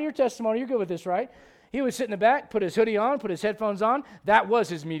was part of your testimony. You're good with this, right? He would sit in the back, put his hoodie on, put his headphones on. That was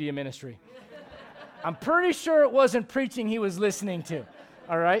his media ministry. I'm pretty sure it wasn't preaching he was listening to,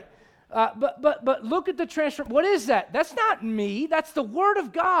 all right? But look at the transfer. What is that? That's not me. That's the Word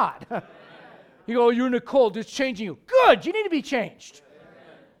of God. You go, you're in a cult. It's changing you. Good. You need to be changed.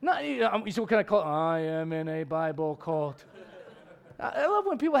 Not, you say, what kind of cult? I am in a Bible cult. I love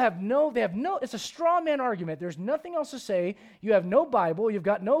when people have no, it's a straw man argument. There's nothing else to say. You have no Bible. You've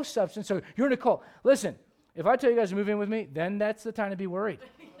got no substance. So you're in a cult. Listen, if I tell you guys to move in with me, then that's the time to be worried.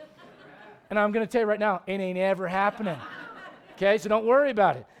 And I'm going to tell you right now, it ain't ever happening. Okay, so don't worry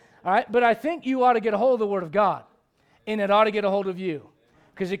about it. All right, but I think you ought to get a hold of the Word of God, and it ought to get a hold of you,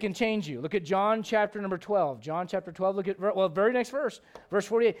 because it can change you. Look at John chapter number 12. John chapter 12, look at, very next verse, verse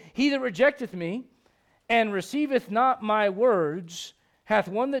 48. He that rejecteth me and receiveth not my words hath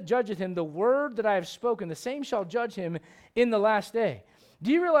one that judgeth him. The word that I have spoken, the same shall judge him in the last day.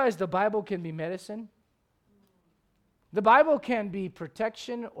 Do you realize the Bible can be medicine? The Bible can be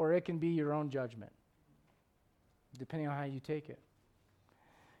protection, or it can be your own judgment, depending on how you take it.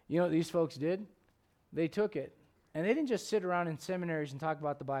 You know what these folks did? They took it, and they didn't just sit around in seminaries and talk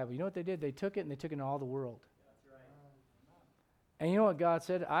about the Bible. You know what they did? They took it and they took it into all the world. That's right. And you know what God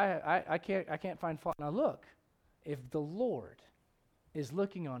said? I can't find fault. Now look, if the Lord is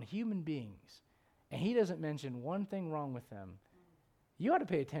looking on human beings and He doesn't mention one thing wrong with them, you ought to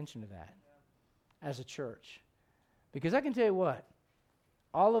pay attention to that as a church. Because I can tell you what,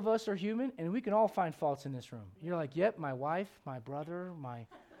 all of us are human, and we can all find faults in this room. You're like, yep, my wife, my brother,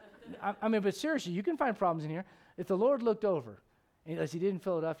 I mean, but seriously, you can find problems in here. If the Lord looked over, and as He did in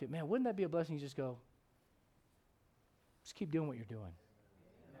Philadelphia, man, wouldn't that be a blessing? You just go, just keep doing what you're doing.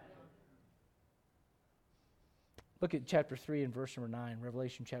 Look at chapter 3 and verse number 9,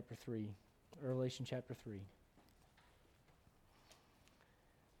 Revelation chapter 3. Revelation chapter 3.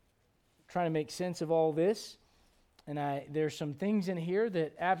 Trying to make sense of all this. And there's some things in here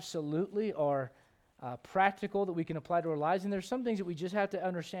that absolutely are practical that we can apply to our lives. And there's some things that we just have to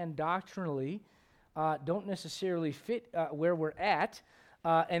understand doctrinally, don't necessarily fit where we're at.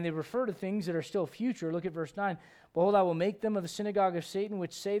 And they refer to things that are still future. Look at verse 9. Behold, I will make them of the synagogue of Satan,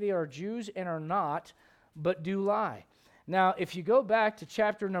 which say they are Jews and are not, but do lie. Now, if you go back to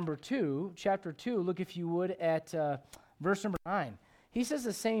chapter 2, look if you would at verse number 9. He says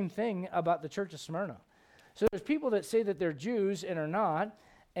the same thing about the church of Smyrna. So there's people that say that they're Jews and are not,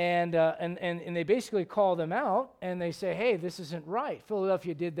 and they basically call them out, and they say, hey, this isn't right.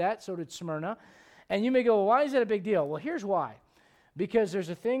 Philadelphia did that, so did Smyrna. And you may go, well, why is that a big deal? Well, here's why. Because there's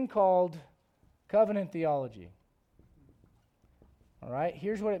a thing called covenant theology. All right,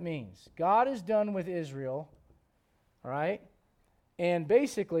 here's what it means. God is done with Israel, all right? And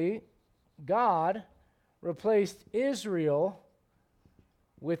basically, God replaced Israel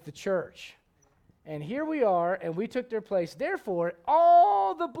with the church. And here we are, and we took their place. Therefore,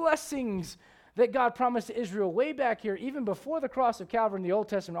 all the blessings that God promised to Israel way back here, even before the cross of Calvary in the Old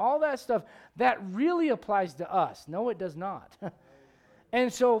Testament, all that stuff, that really applies to us. No, it does not.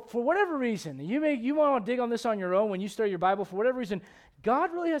 And so, for whatever reason, you want to dig on this on your own when you study your Bible, for whatever reason,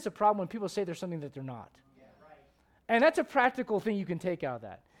 God really has a problem when people say there's something that they're not. Yeah, right. And that's a practical thing you can take out of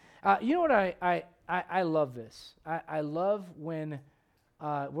that. You know what I love this. I love when...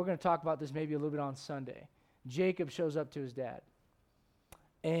 we're going to talk about this maybe a little bit on Sunday. Jacob shows up to his dad.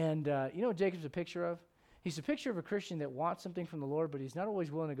 And you know what Jacob's a picture of? He's a picture of a Christian that wants something from the Lord, but he's not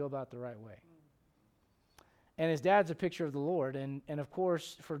always willing to go about it the right way. And his dad's a picture of the Lord. And of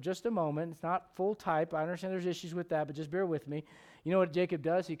course, for just a moment, it's not full type. I understand there's issues with that, but just bear with me. You know what Jacob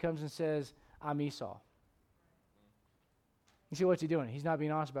does? He comes and says, I'm Esau. You see, what's he doing? He's not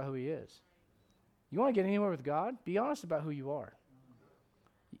being honest about who he is. You want to get anywhere with God? Be honest about who you are.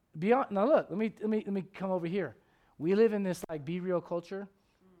 Now look, let me come over here. We live in this like be real culture.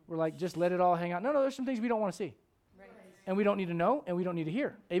 We're like, just let it all hang out. No, there's some things we don't want to see. Right. And we don't need to know, and we don't need to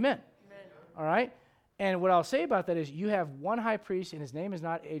hear. Amen. All right? And what I'll say about that is you have one high priest, and his name is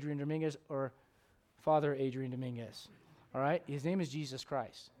not Adrian Dominguez or Father Adrian Dominguez. All right? His name is Jesus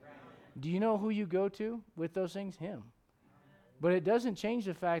Christ. Right. Do you know who you go to with those things? Him. But it doesn't change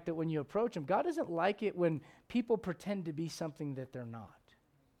the fact that when you approach him, God doesn't like it when people pretend to be something that they're not.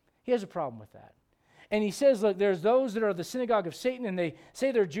 He has a problem with that. And he says, look, there's those that are the synagogue of Satan, and they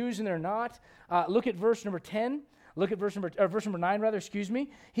say they're Jews and they're not. Look at verse number 10. Look at verse number 9, rather, excuse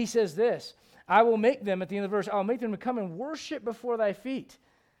me. He says this, I will make them, at the end of the verse, I will make them to come and worship before thy feet.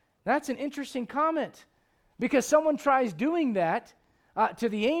 That's an interesting comment, because someone tries doing that to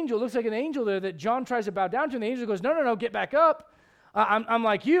the angel. It looks like an angel there that John tries to bow down to, and the angel goes, no, get back up. I'm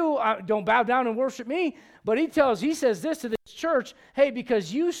like you, don't bow down and worship me. But he says this to this church, hey,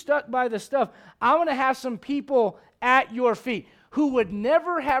 because you stuck by the stuff, I'm going to have some people at your feet who would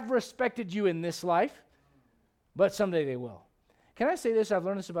never have respected you in this life, but someday they will. Can I say this? I've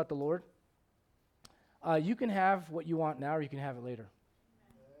learned this about the Lord. You can have what you want now, or you can have it later.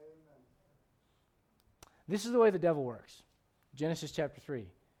 Amen. This is the way the devil works. Genesis chapter 3. You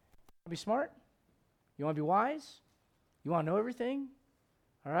want to be smart? You want to be wise? You want to know everything?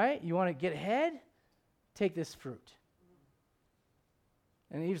 All right? You want to get ahead? Take this fruit.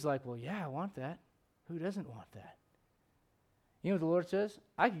 And Eve's like, well, yeah, I want that. Who doesn't want that? You know what the Lord says?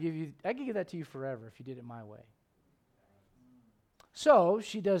 I could give that to you forever if you did it my way. So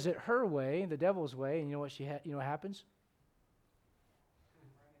she does it her way, the devil's way, and you know what you know what happens?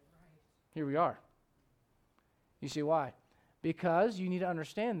 Here we are. You see why? Because you need to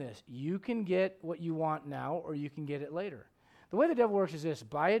understand this. You can get what you want now, or you can get it later. The way the devil works is this: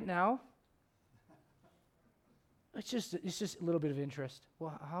 buy it now. It's just a little bit of interest.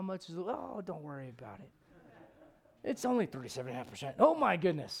 Well, how much is it? Oh, don't worry about it. It's only 37.5%. Oh my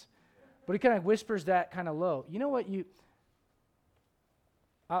goodness! But he kind of whispers that kind of low. You know what?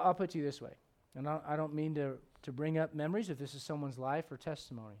 I'll put it to you this way, and I don't mean to bring up memories if this is someone's life or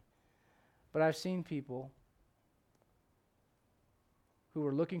testimony, but I've seen people who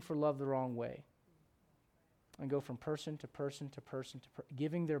are looking for love the wrong way and go from person to person to person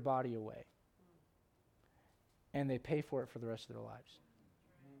giving their body away, and they pay for it for the rest of their lives.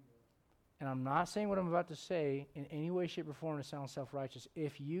 And I'm not saying what I'm about to say in any way, shape, or form to sound self-righteous.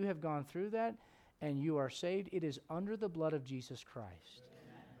 If you have gone through that and you are saved, it is under the blood of Jesus Christ.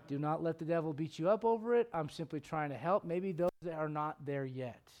 Do not let the devil beat you up over it. I'm simply trying to help maybe those that are not there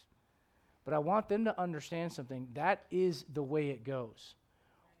yet. But I want them to understand something. That is the way it goes.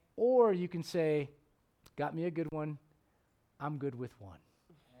 Or you can say, got me a good one. I'm good with one.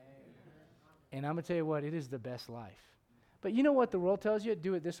 And I'm going to tell you what, it is the best life. But you know what the world tells you?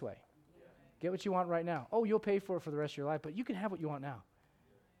 Do it this way. Get what you want right now. Oh, you'll pay for it for the rest of your life, but you can have what you want now.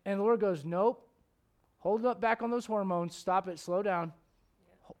 And the Lord goes, nope. Hold up back on those hormones. Stop it. Slow down.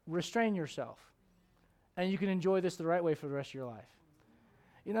 Restrain yourself. And you can enjoy this the right way for the rest of your life.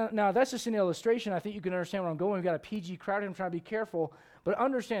 You know, now that's just an illustration. I think you can understand where I'm going. We've got a PG crowd here. I'm trying to be careful. But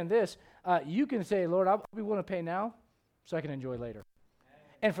understand this. You can say, Lord, I'll be willing to pay now so I can enjoy later.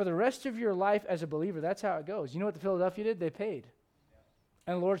 And for the rest of your life as a believer, that's how it goes. You know what the Philadelphia did? They paid.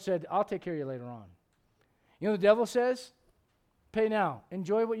 And the Lord said, I'll take care of you later on. You know what the devil says? Pay now.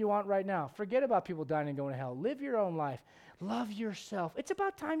 Enjoy what you want right now. Forget about people dying and going to hell. Live your own life. Love yourself. It's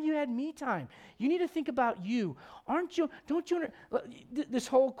about time you had me time. You need to think about you. Don't you, this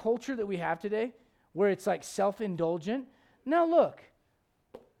whole culture that we have today, where it's like self-indulgent. Now look,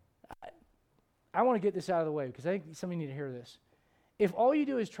 I want to get this out of the way because I think some of you need to hear this. If all you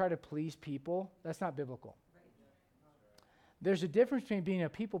do is try to please people, that's not biblical. There's a difference between being a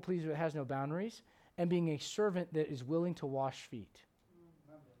people pleaser that has no boundaries and being a servant that is willing to wash feet.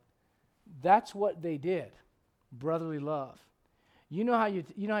 That's what they did. Brotherly love. You know how you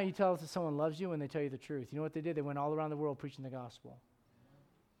tell that someone loves you when they tell you the truth. You know what they did? They went all around the world preaching the gospel.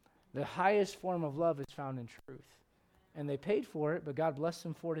 The highest form of love is found in truth. And they paid for it, but God blessed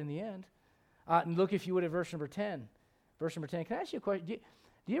them for it in the end. And look, if you would, at verse number 10. Verse number 10. Can I ask you a question? Do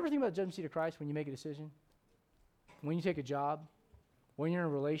you ever think about the judgment seat of Christ when you make a decision? When you take a job? When you're in a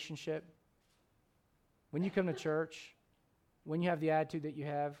relationship? When you come to church? When you have the attitude that you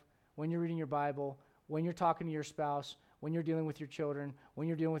have? When you're reading your Bible? When you're talking to your spouse? When you're dealing with your children? When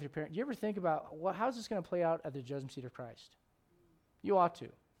you're dealing with your parents? Do you ever think about, how's this going to play out at the judgment seat of Christ? You ought to.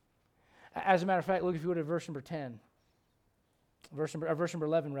 As a matter of fact, look, if you would, at verse number 10. Verse number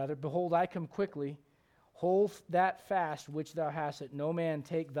 11, rather. Behold, I come quickly. Hold that fast which thou hast, that no man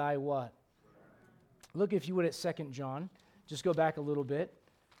take thy what? Look, if you would, at 2 John. Just go back a little bit.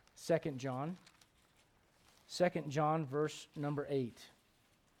 2 John. 2 John, verse number 8.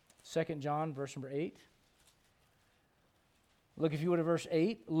 2 John, verse number 8. Look, if you would, at verse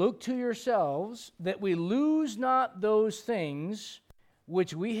 8. Look to yourselves that we lose not those things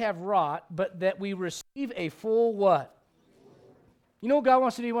which we have wrought, but that we receive a full what? You know what God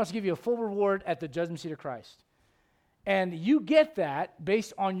wants to do? He wants to give you a full reward at the judgment seat of Christ. And you get that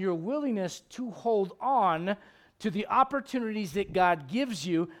based on your willingness to hold on to the opportunities that God gives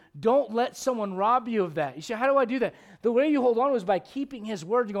you. Don't let someone rob you of that. You say, how do I do that? The way you hold on is by keeping his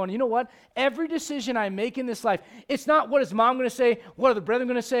word and going, you know what? Every decision I make in this life, it's not what is mom going to say, what are the brethren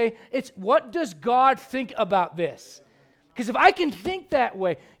going to say? It's what does God think about this? Because if I can think that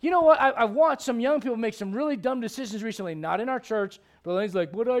way, you know what? I've watched some young people make some really dumb decisions recently, not in our church. Brother Lenny's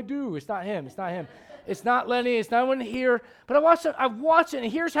like, what do I do? It's not him. It's not him. It's not Lenny. It's not one here. But I've watched it,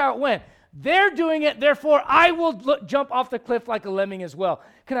 and here's how it went. They're doing it, therefore I will jump off the cliff like a lemming as well.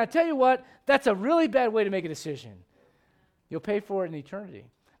 Can I tell you what? That's a really bad way to make a decision. You'll pay for it in eternity.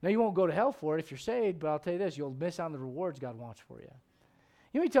 Now, you won't go to hell for it if you're saved, but I'll tell you this, you'll miss out on the rewards God wants for you.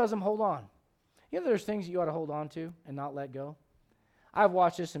 You know, he tells them, hold on. You know, there's things that you ought to hold on to and not let go. I've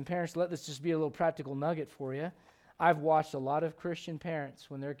watched this, and parents, let this just be a little practical nugget for you. I've watched a lot of Christian parents,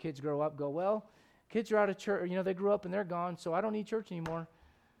 when their kids grow up, go, well, kids are out of church, you know, they grew up and they're gone, so I don't need church anymore.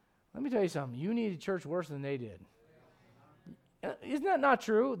 Let me tell you something. You needed church worse than they did. Isn't that not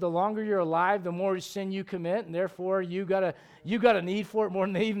true? The longer you're alive, the more sin you commit, and therefore you got a need for it more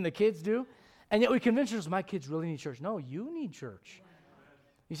than even the kids do. And yet we convince ourselves, my kids really need church. No, you need church.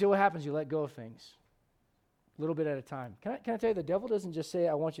 You see, what happens? You let go of things a little bit at a time. Can I tell you, the devil doesn't just say,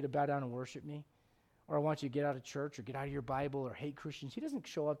 I want you to bow down and worship me, or I want you to get out of church or get out of your Bible or hate Christians. He doesn't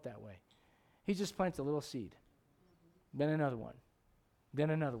show up that way. He just plants a little seed, then another one, then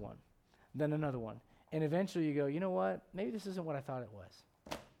another one, then another one. And eventually you go, you know what? Maybe this isn't what I thought it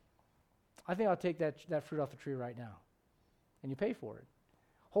was. I think I'll take that fruit off the tree right now. And you pay for it.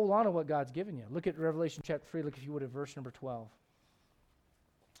 Hold on to what God's given you. Look at Revelation chapter 3. Look, if you would, at verse number 12.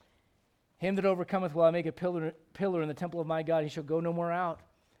 Him that overcometh will I make a pillar in the temple of my God. He shall go no more out.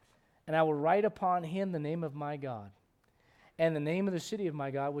 And I will write upon him the name of my God, and the name of the city of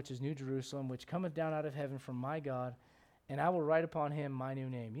my God, which is New Jerusalem, which cometh down out of heaven from my God. And I will write upon him my new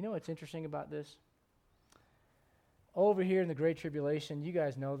name. You know what's interesting about this? Over here in the Great Tribulation, you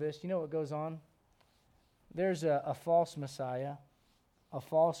guys know this. You know what goes on? There's a false Messiah, a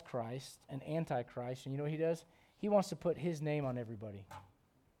false Christ, an antichrist. And you know what he does? He wants to put his name on everybody.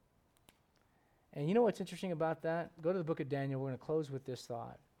 And you know what's interesting about that? Go to the book of Daniel. We're going to close with this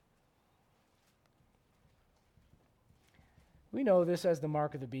thought. We know this as the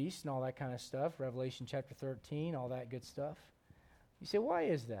mark of the beast and all that kind of stuff. Revelation chapter 13, all that good stuff. You say, why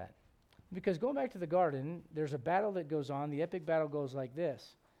is that? Because going back to the garden, there's a battle that goes on. The epic battle goes like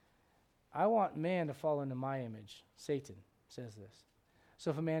this. I want man to fall into my image. Satan says this.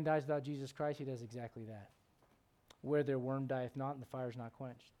 So if a man dies without Jesus Christ, he does exactly that. Where their worm dieth not and the fire is not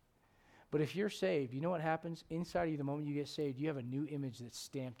quenched. But if you're saved, you know what happens? Inside of you, the moment you get saved, you have a new image that's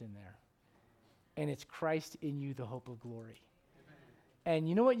stamped in there. And it's Christ in you, the hope of glory. And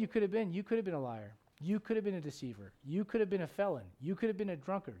you know what you could have been? You could have been a liar. You could have been a deceiver. You could have been a felon. You could have been a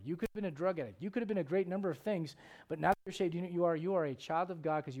drunkard. You could have been a drug addict. You could have been a great number of things. But now that you're saved, you know you are a child of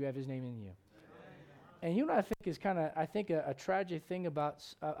God because you have his name in you. And you know what I think is kind of, a tragic thing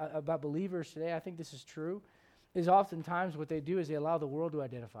about believers today, I think this is true, is oftentimes what they do is they allow the world to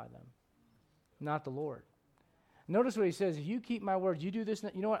identify them, not the Lord. Notice what he says, if you keep my word, you do this,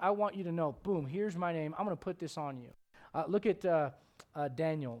 you know what, I want you to know, boom, here's my name, I'm going to put this on you. Look at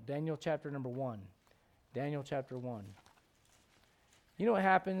Daniel chapter number 1. Daniel chapter 1. You know what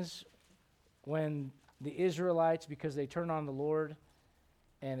happens when the Israelites, because they turn on the Lord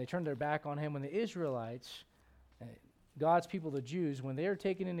and they turn their back on him, when the Israelites, God's people, the Jews, when they are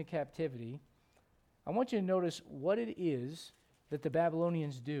taken into captivity, I want you to notice what it is that the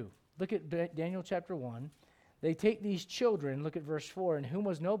Babylonians do. Look at Daniel chapter 1. They take these children, look at verse 4, in whom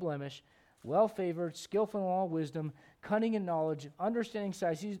was no blemish, well-favored, skillful in all wisdom, cunning in knowledge, understanding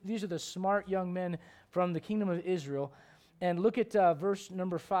size. These are the smart young men from the kingdom of Israel. And look at verse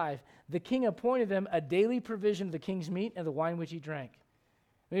number 5. The king appointed them a daily provision of the king's meat and the wine which he drank.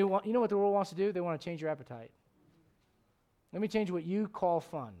 You know what the world wants to do? They want to change your appetite. Let me change what you call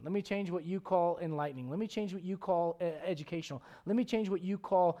fun. Let me change what you call enlightening. Let me change what you call educational. Let me change what you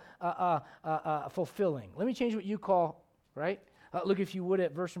call fulfilling. Let me change what you call, right? Look, if you would,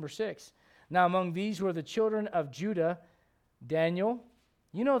 at verse number 6. Now among these were the children of Judah, Daniel.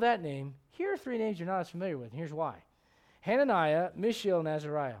 You know that name. Here are 3 names you're not as familiar with, and here's why. Hananiah, Mishael, and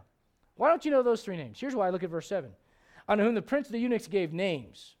Azariah. Why don't you know those 3 names? Here's why. Look at verse 7. Unto whom the prince of the eunuchs gave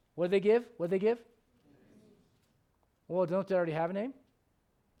names. What did they give? What did they give? Well, don't they already have a name?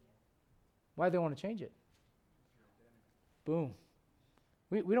 Why do they want to change it? Boom.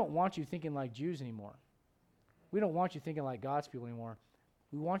 We don't want you thinking like Jews anymore. We don't want you thinking like God's people anymore.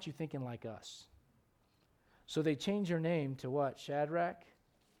 We want you thinking like us. So they change their name to what? Shadrach,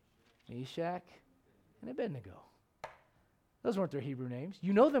 Meshach, and Abednego. Those weren't their Hebrew names.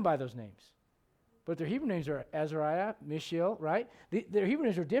 You know them by those names. but their Hebrew names are Azariah, Mishael, right? Their Hebrew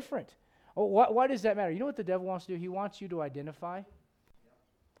names are different. Oh, why does that matter? You know what the devil wants to do? He wants you to identify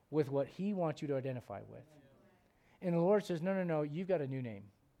with what he wants you to identify with. And the Lord says, no, you've got a new name.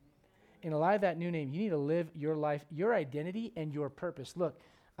 In a light of that new name, you need to live your life, your identity, and your purpose. Look,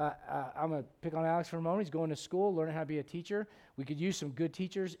 I'm going to pick on Alex for a moment. He's going to school, learning how to be a teacher. We could use some good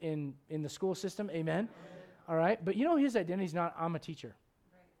teachers in the school system. Amen. All right. But you know his identity is not, I'm a teacher.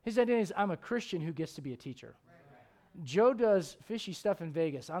 His identity is, I'm a Christian who gets to be a teacher. Joe does fishy stuff in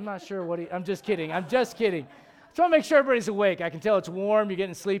Vegas. I'm not sure what I'm just kidding. I just want to make sure everybody's awake. I can tell it's warm. You're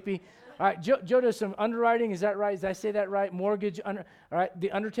getting sleepy. All right, Joe does some underwriting. Is that right? Did I say that right? Mortgage. All right,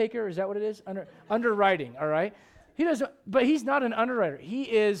 the undertaker. Is that what it is? Underwriting. All right. He does, but he's not an underwriter. He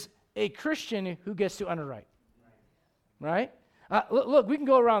is a Christian who gets to underwrite. Right? Look, we can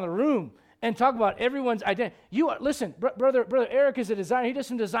go around the room and talk about everyone's identity. Listen, brother Eric is a designer. He does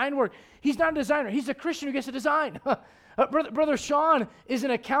some design work. He's not a designer. He's a Christian who gets to design. Brother Sean is an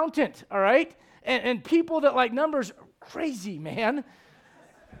accountant. All right, and people that like numbers, crazy man.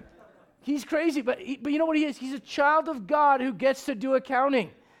 He's crazy, but you know what he is? He's a child of God who gets to do accounting.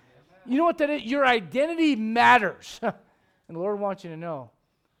 You know what that is? Your identity matters. And the Lord wants you to know,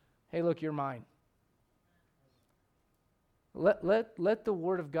 hey, look, you're mine. Let the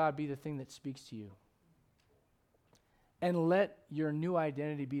Word of God be the thing that speaks to you. And let your new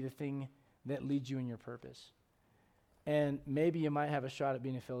identity be the thing that leads you in your purpose. And maybe you might have a shot at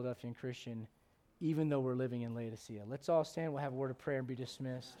being a Philadelphian Christian, even though we're living in Laodicea. Let's all stand. We'll have a word of prayer and be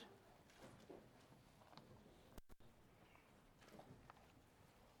dismissed.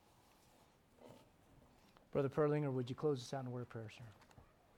 Brother Perlinger, would you close us out in a word of prayer, sir?